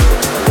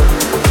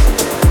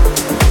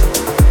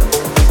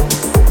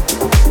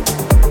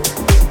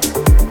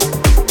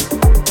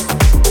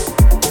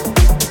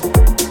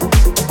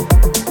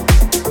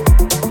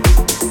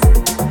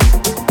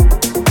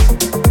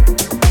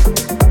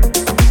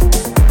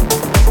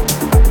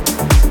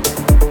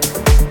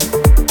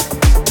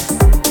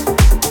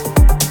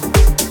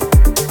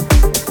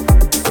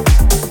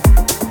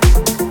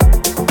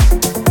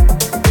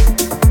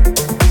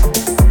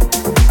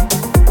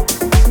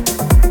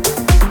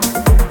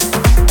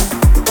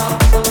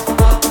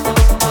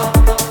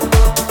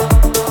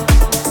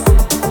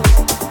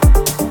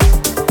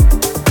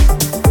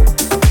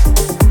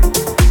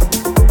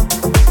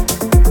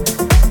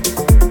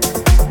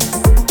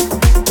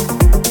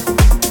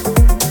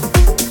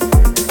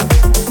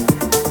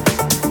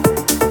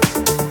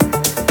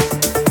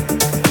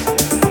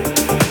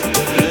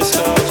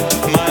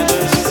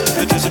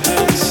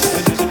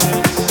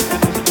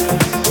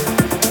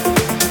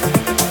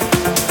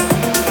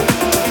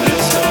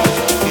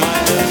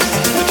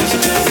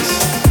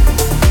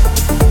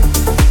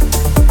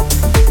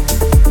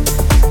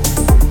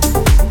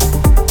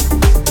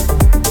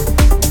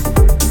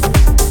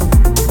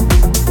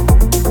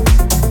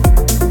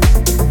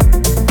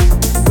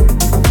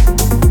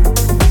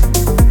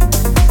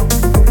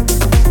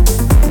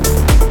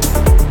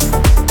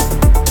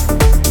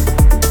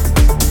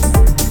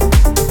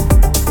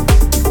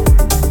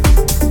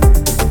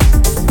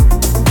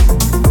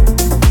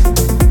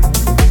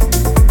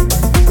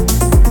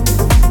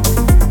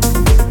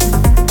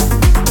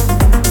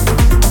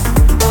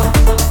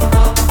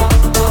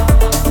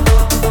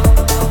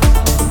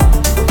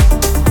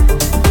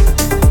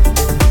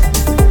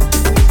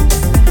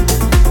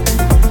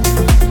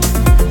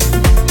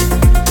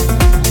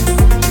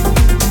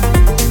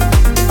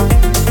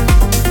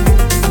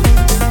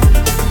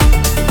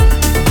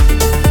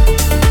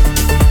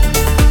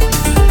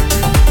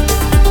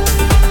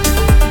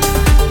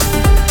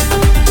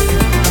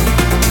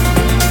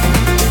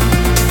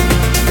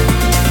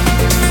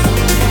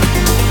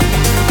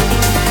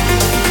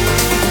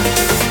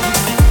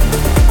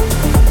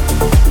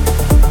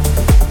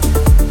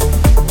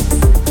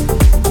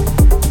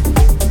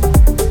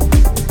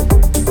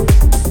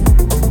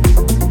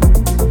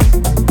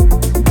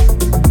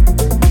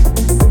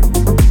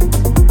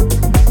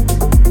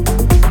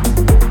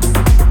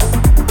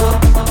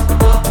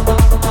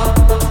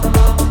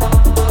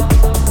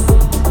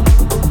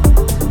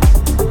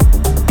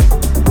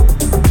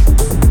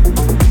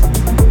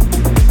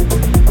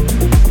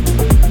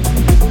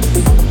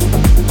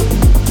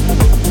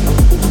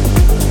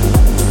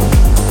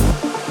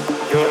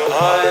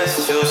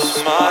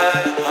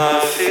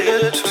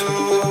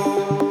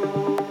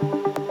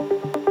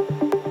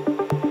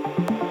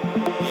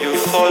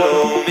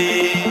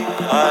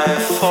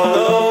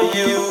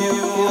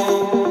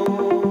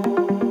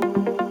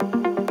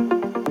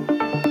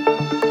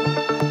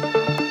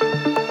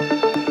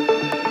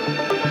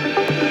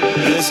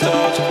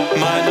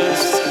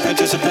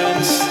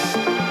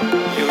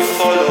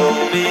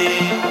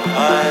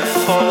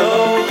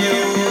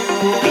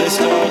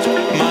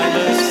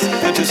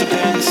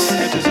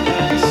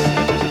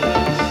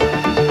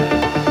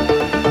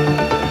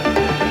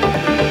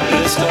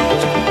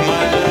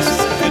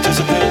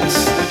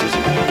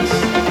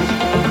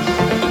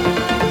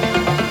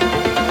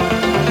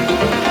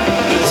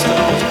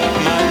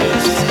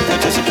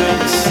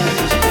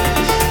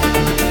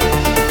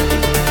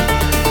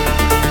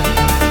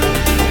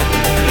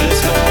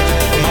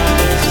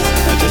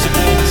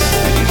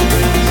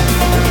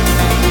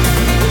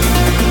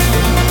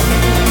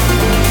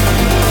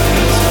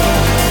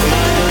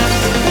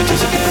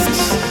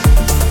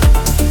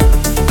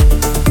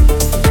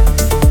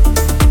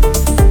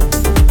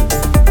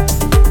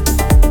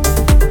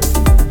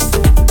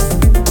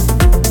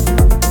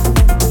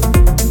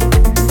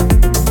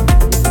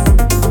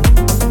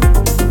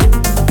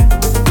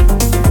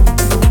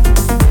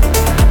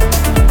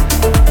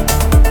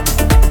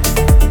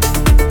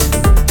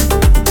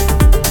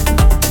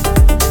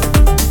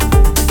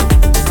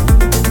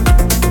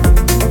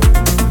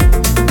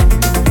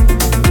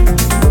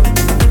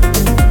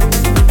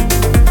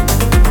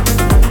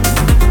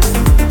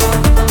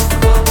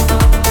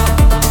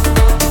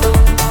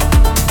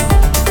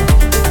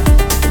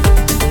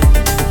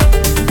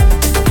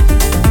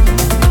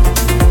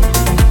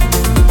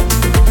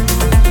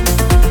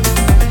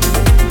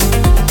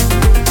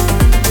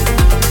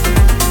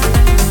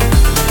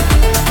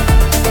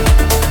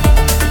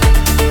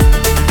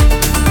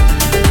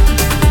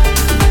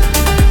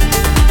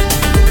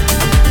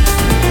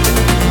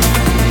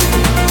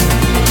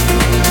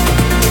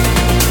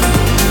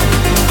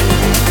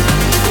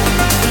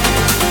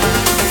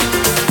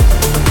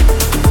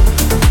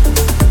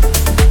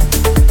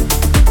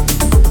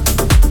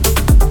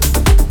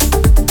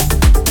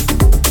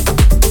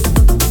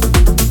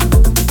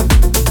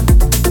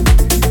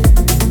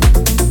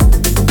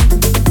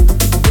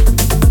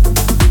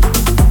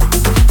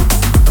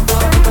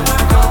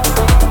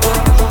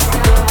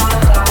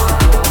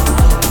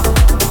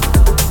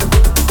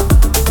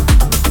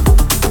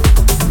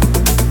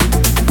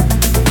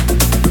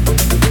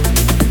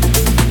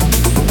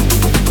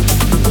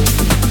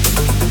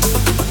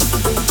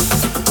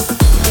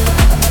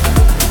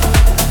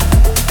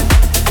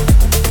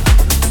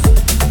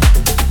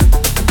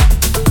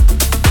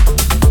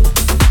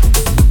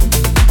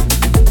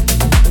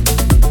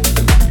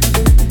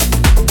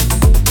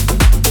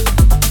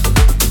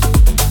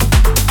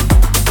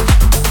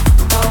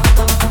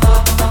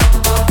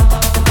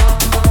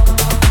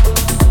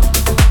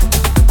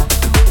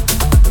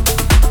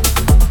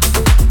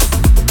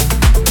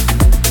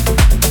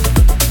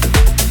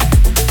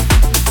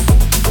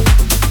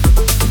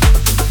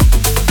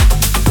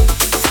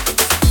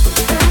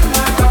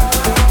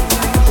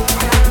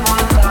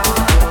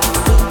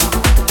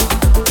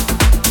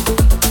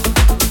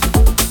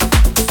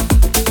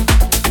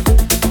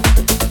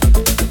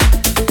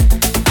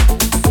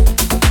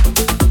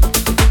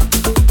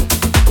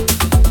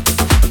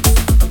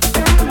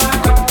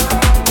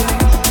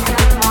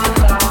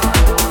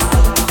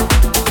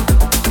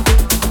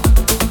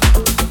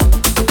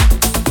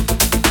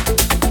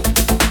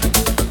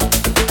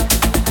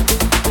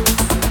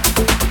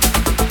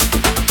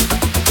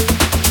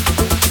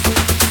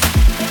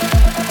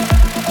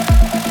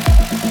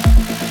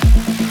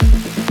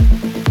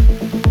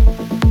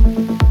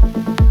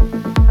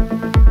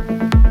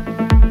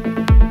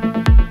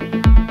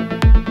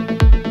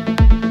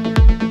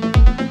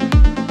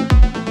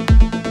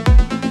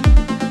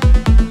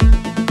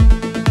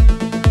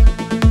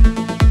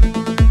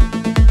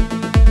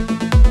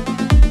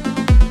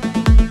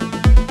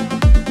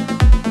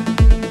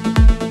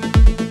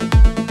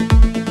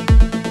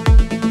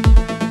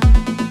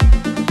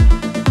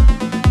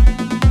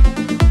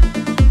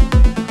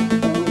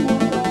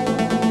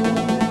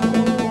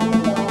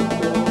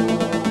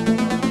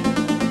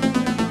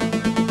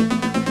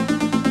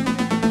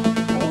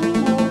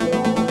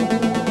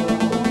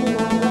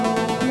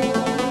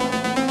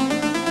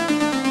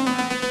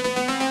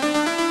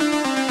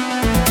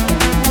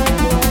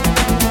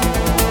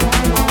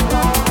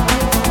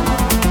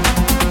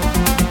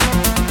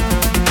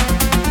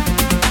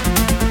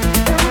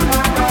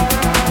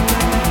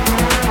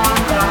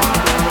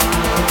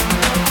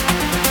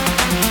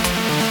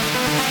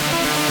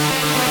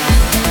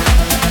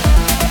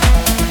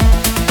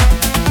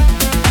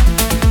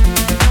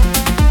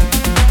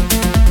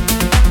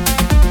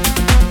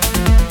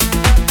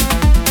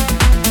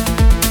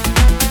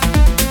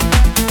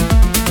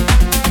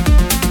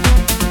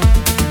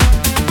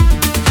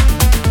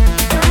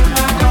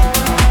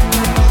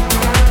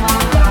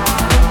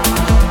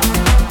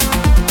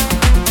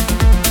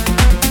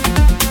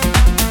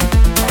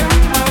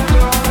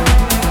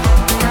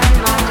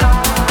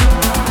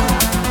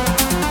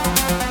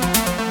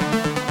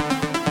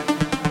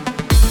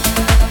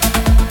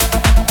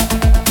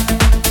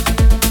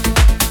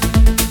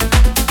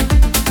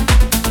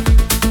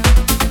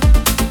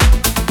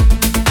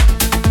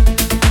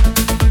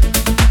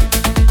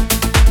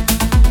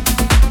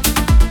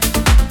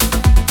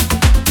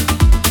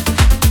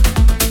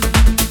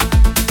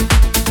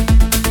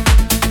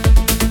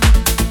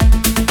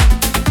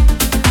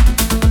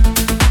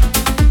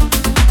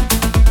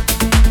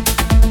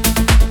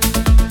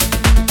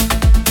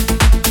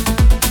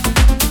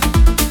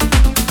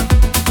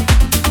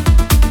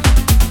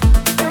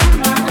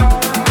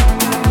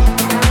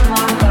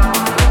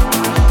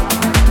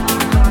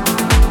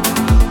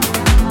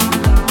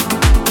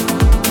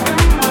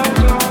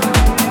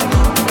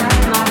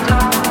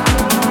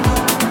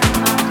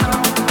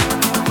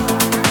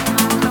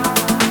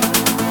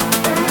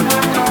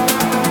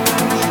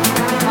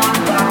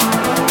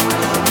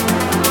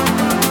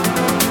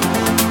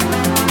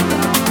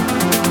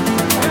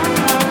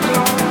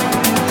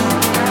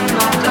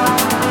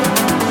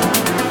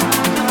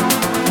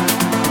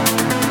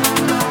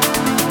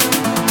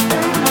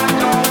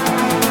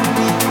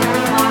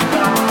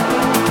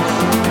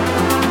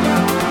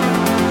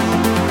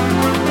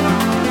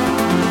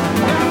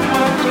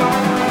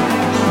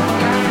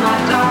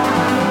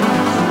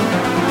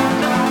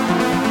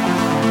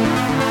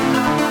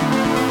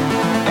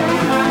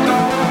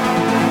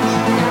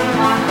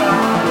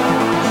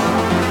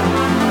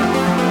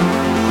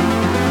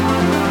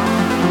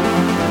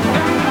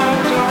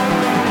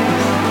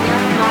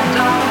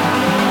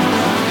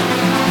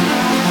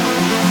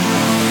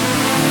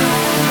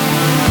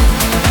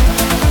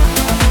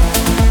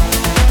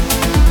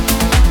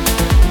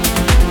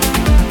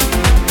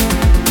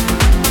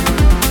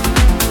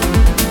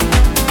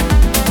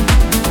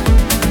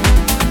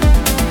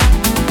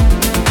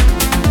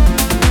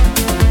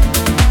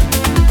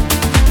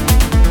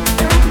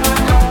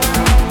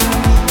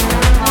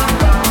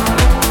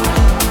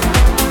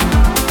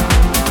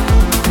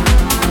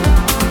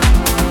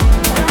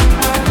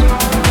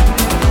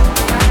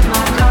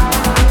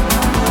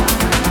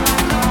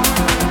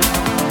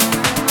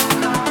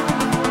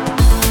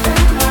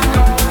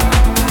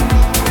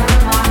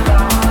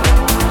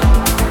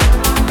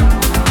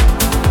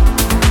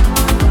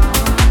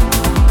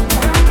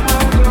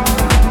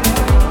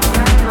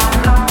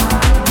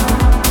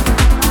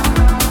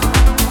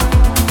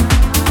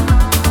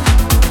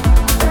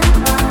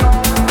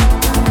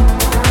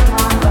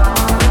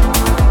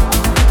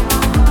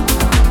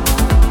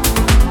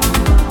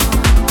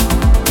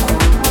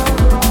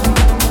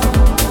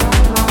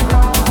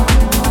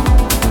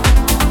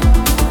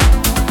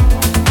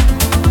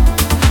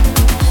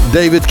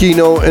 David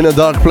Kino, In a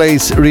Dark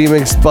Place,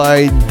 remixed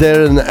by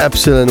Darren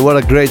Epsilon. What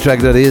a great track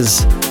that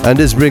is. And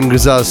this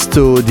brings us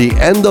to the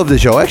end of the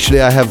show. Actually,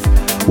 I have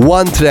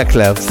one track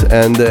left,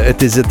 and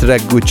it is a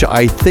track which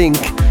I think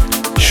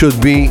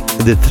should be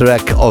the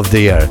track of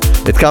the year.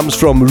 It comes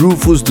from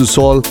Rufus Du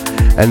Sol,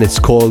 and it's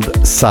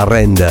called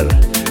Surrender.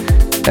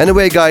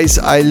 Anyway, guys,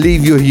 I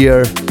leave you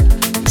here.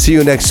 See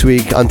you next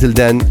week. Until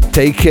then,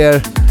 take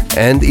care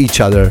and each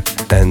other.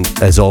 And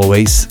as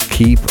always,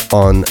 keep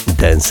on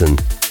dancing.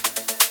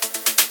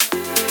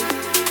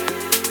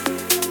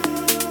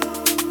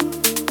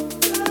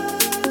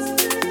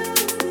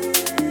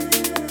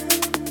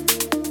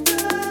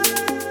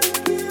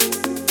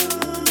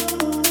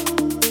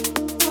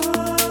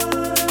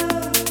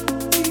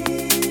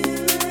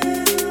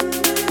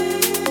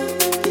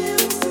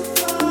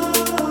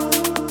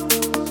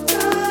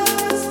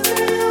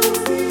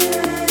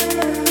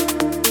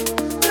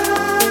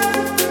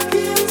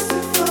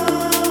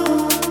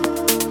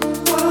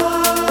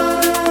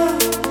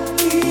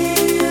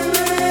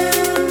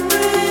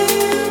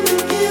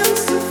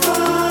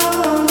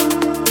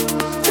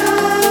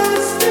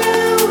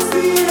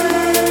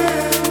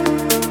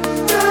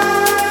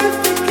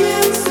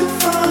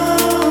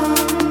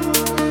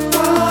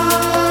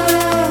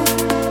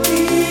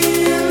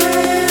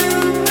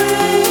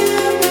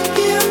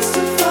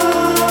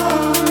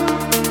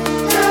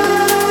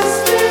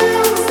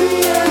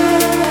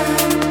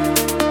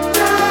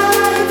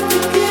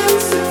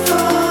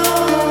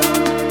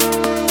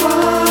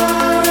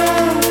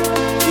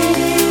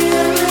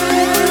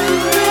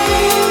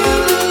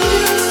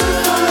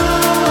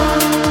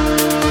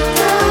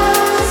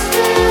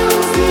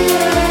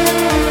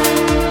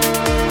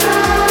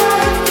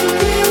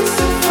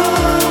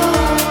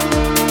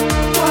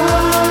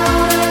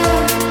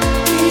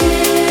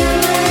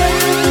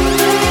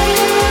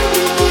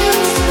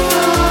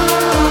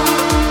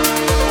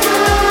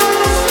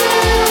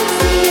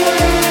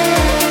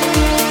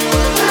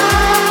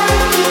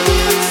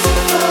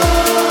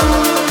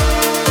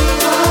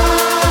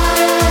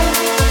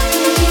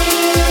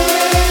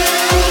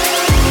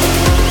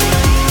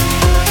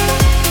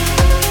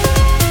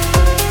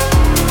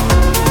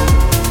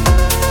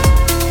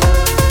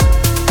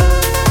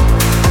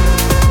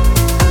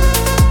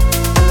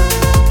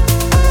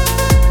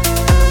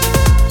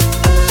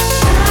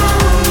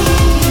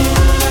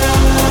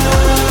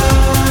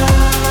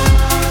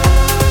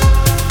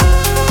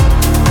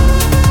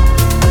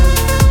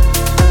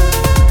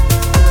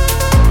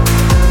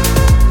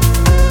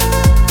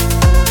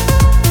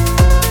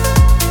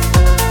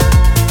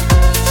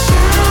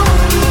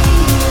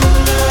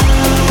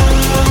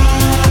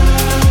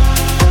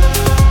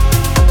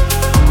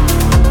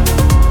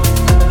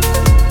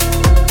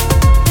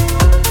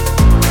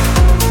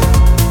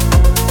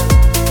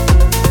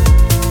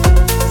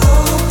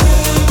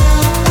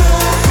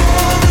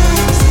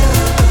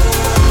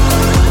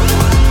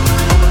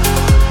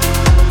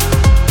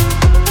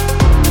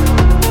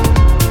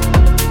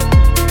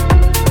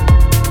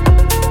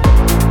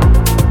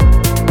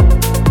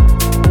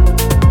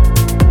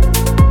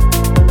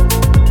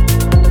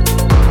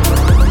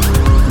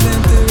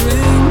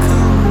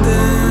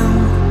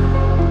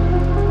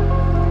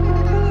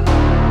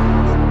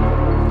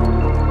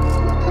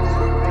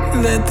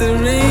 Let the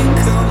rain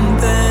come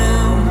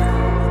down.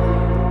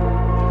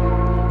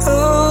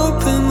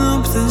 Open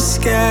up the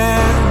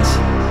skies.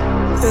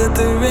 Let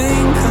the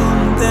rain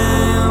come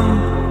down.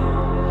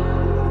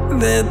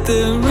 Let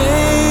the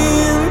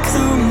rain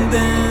come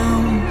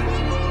down.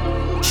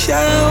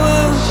 Shower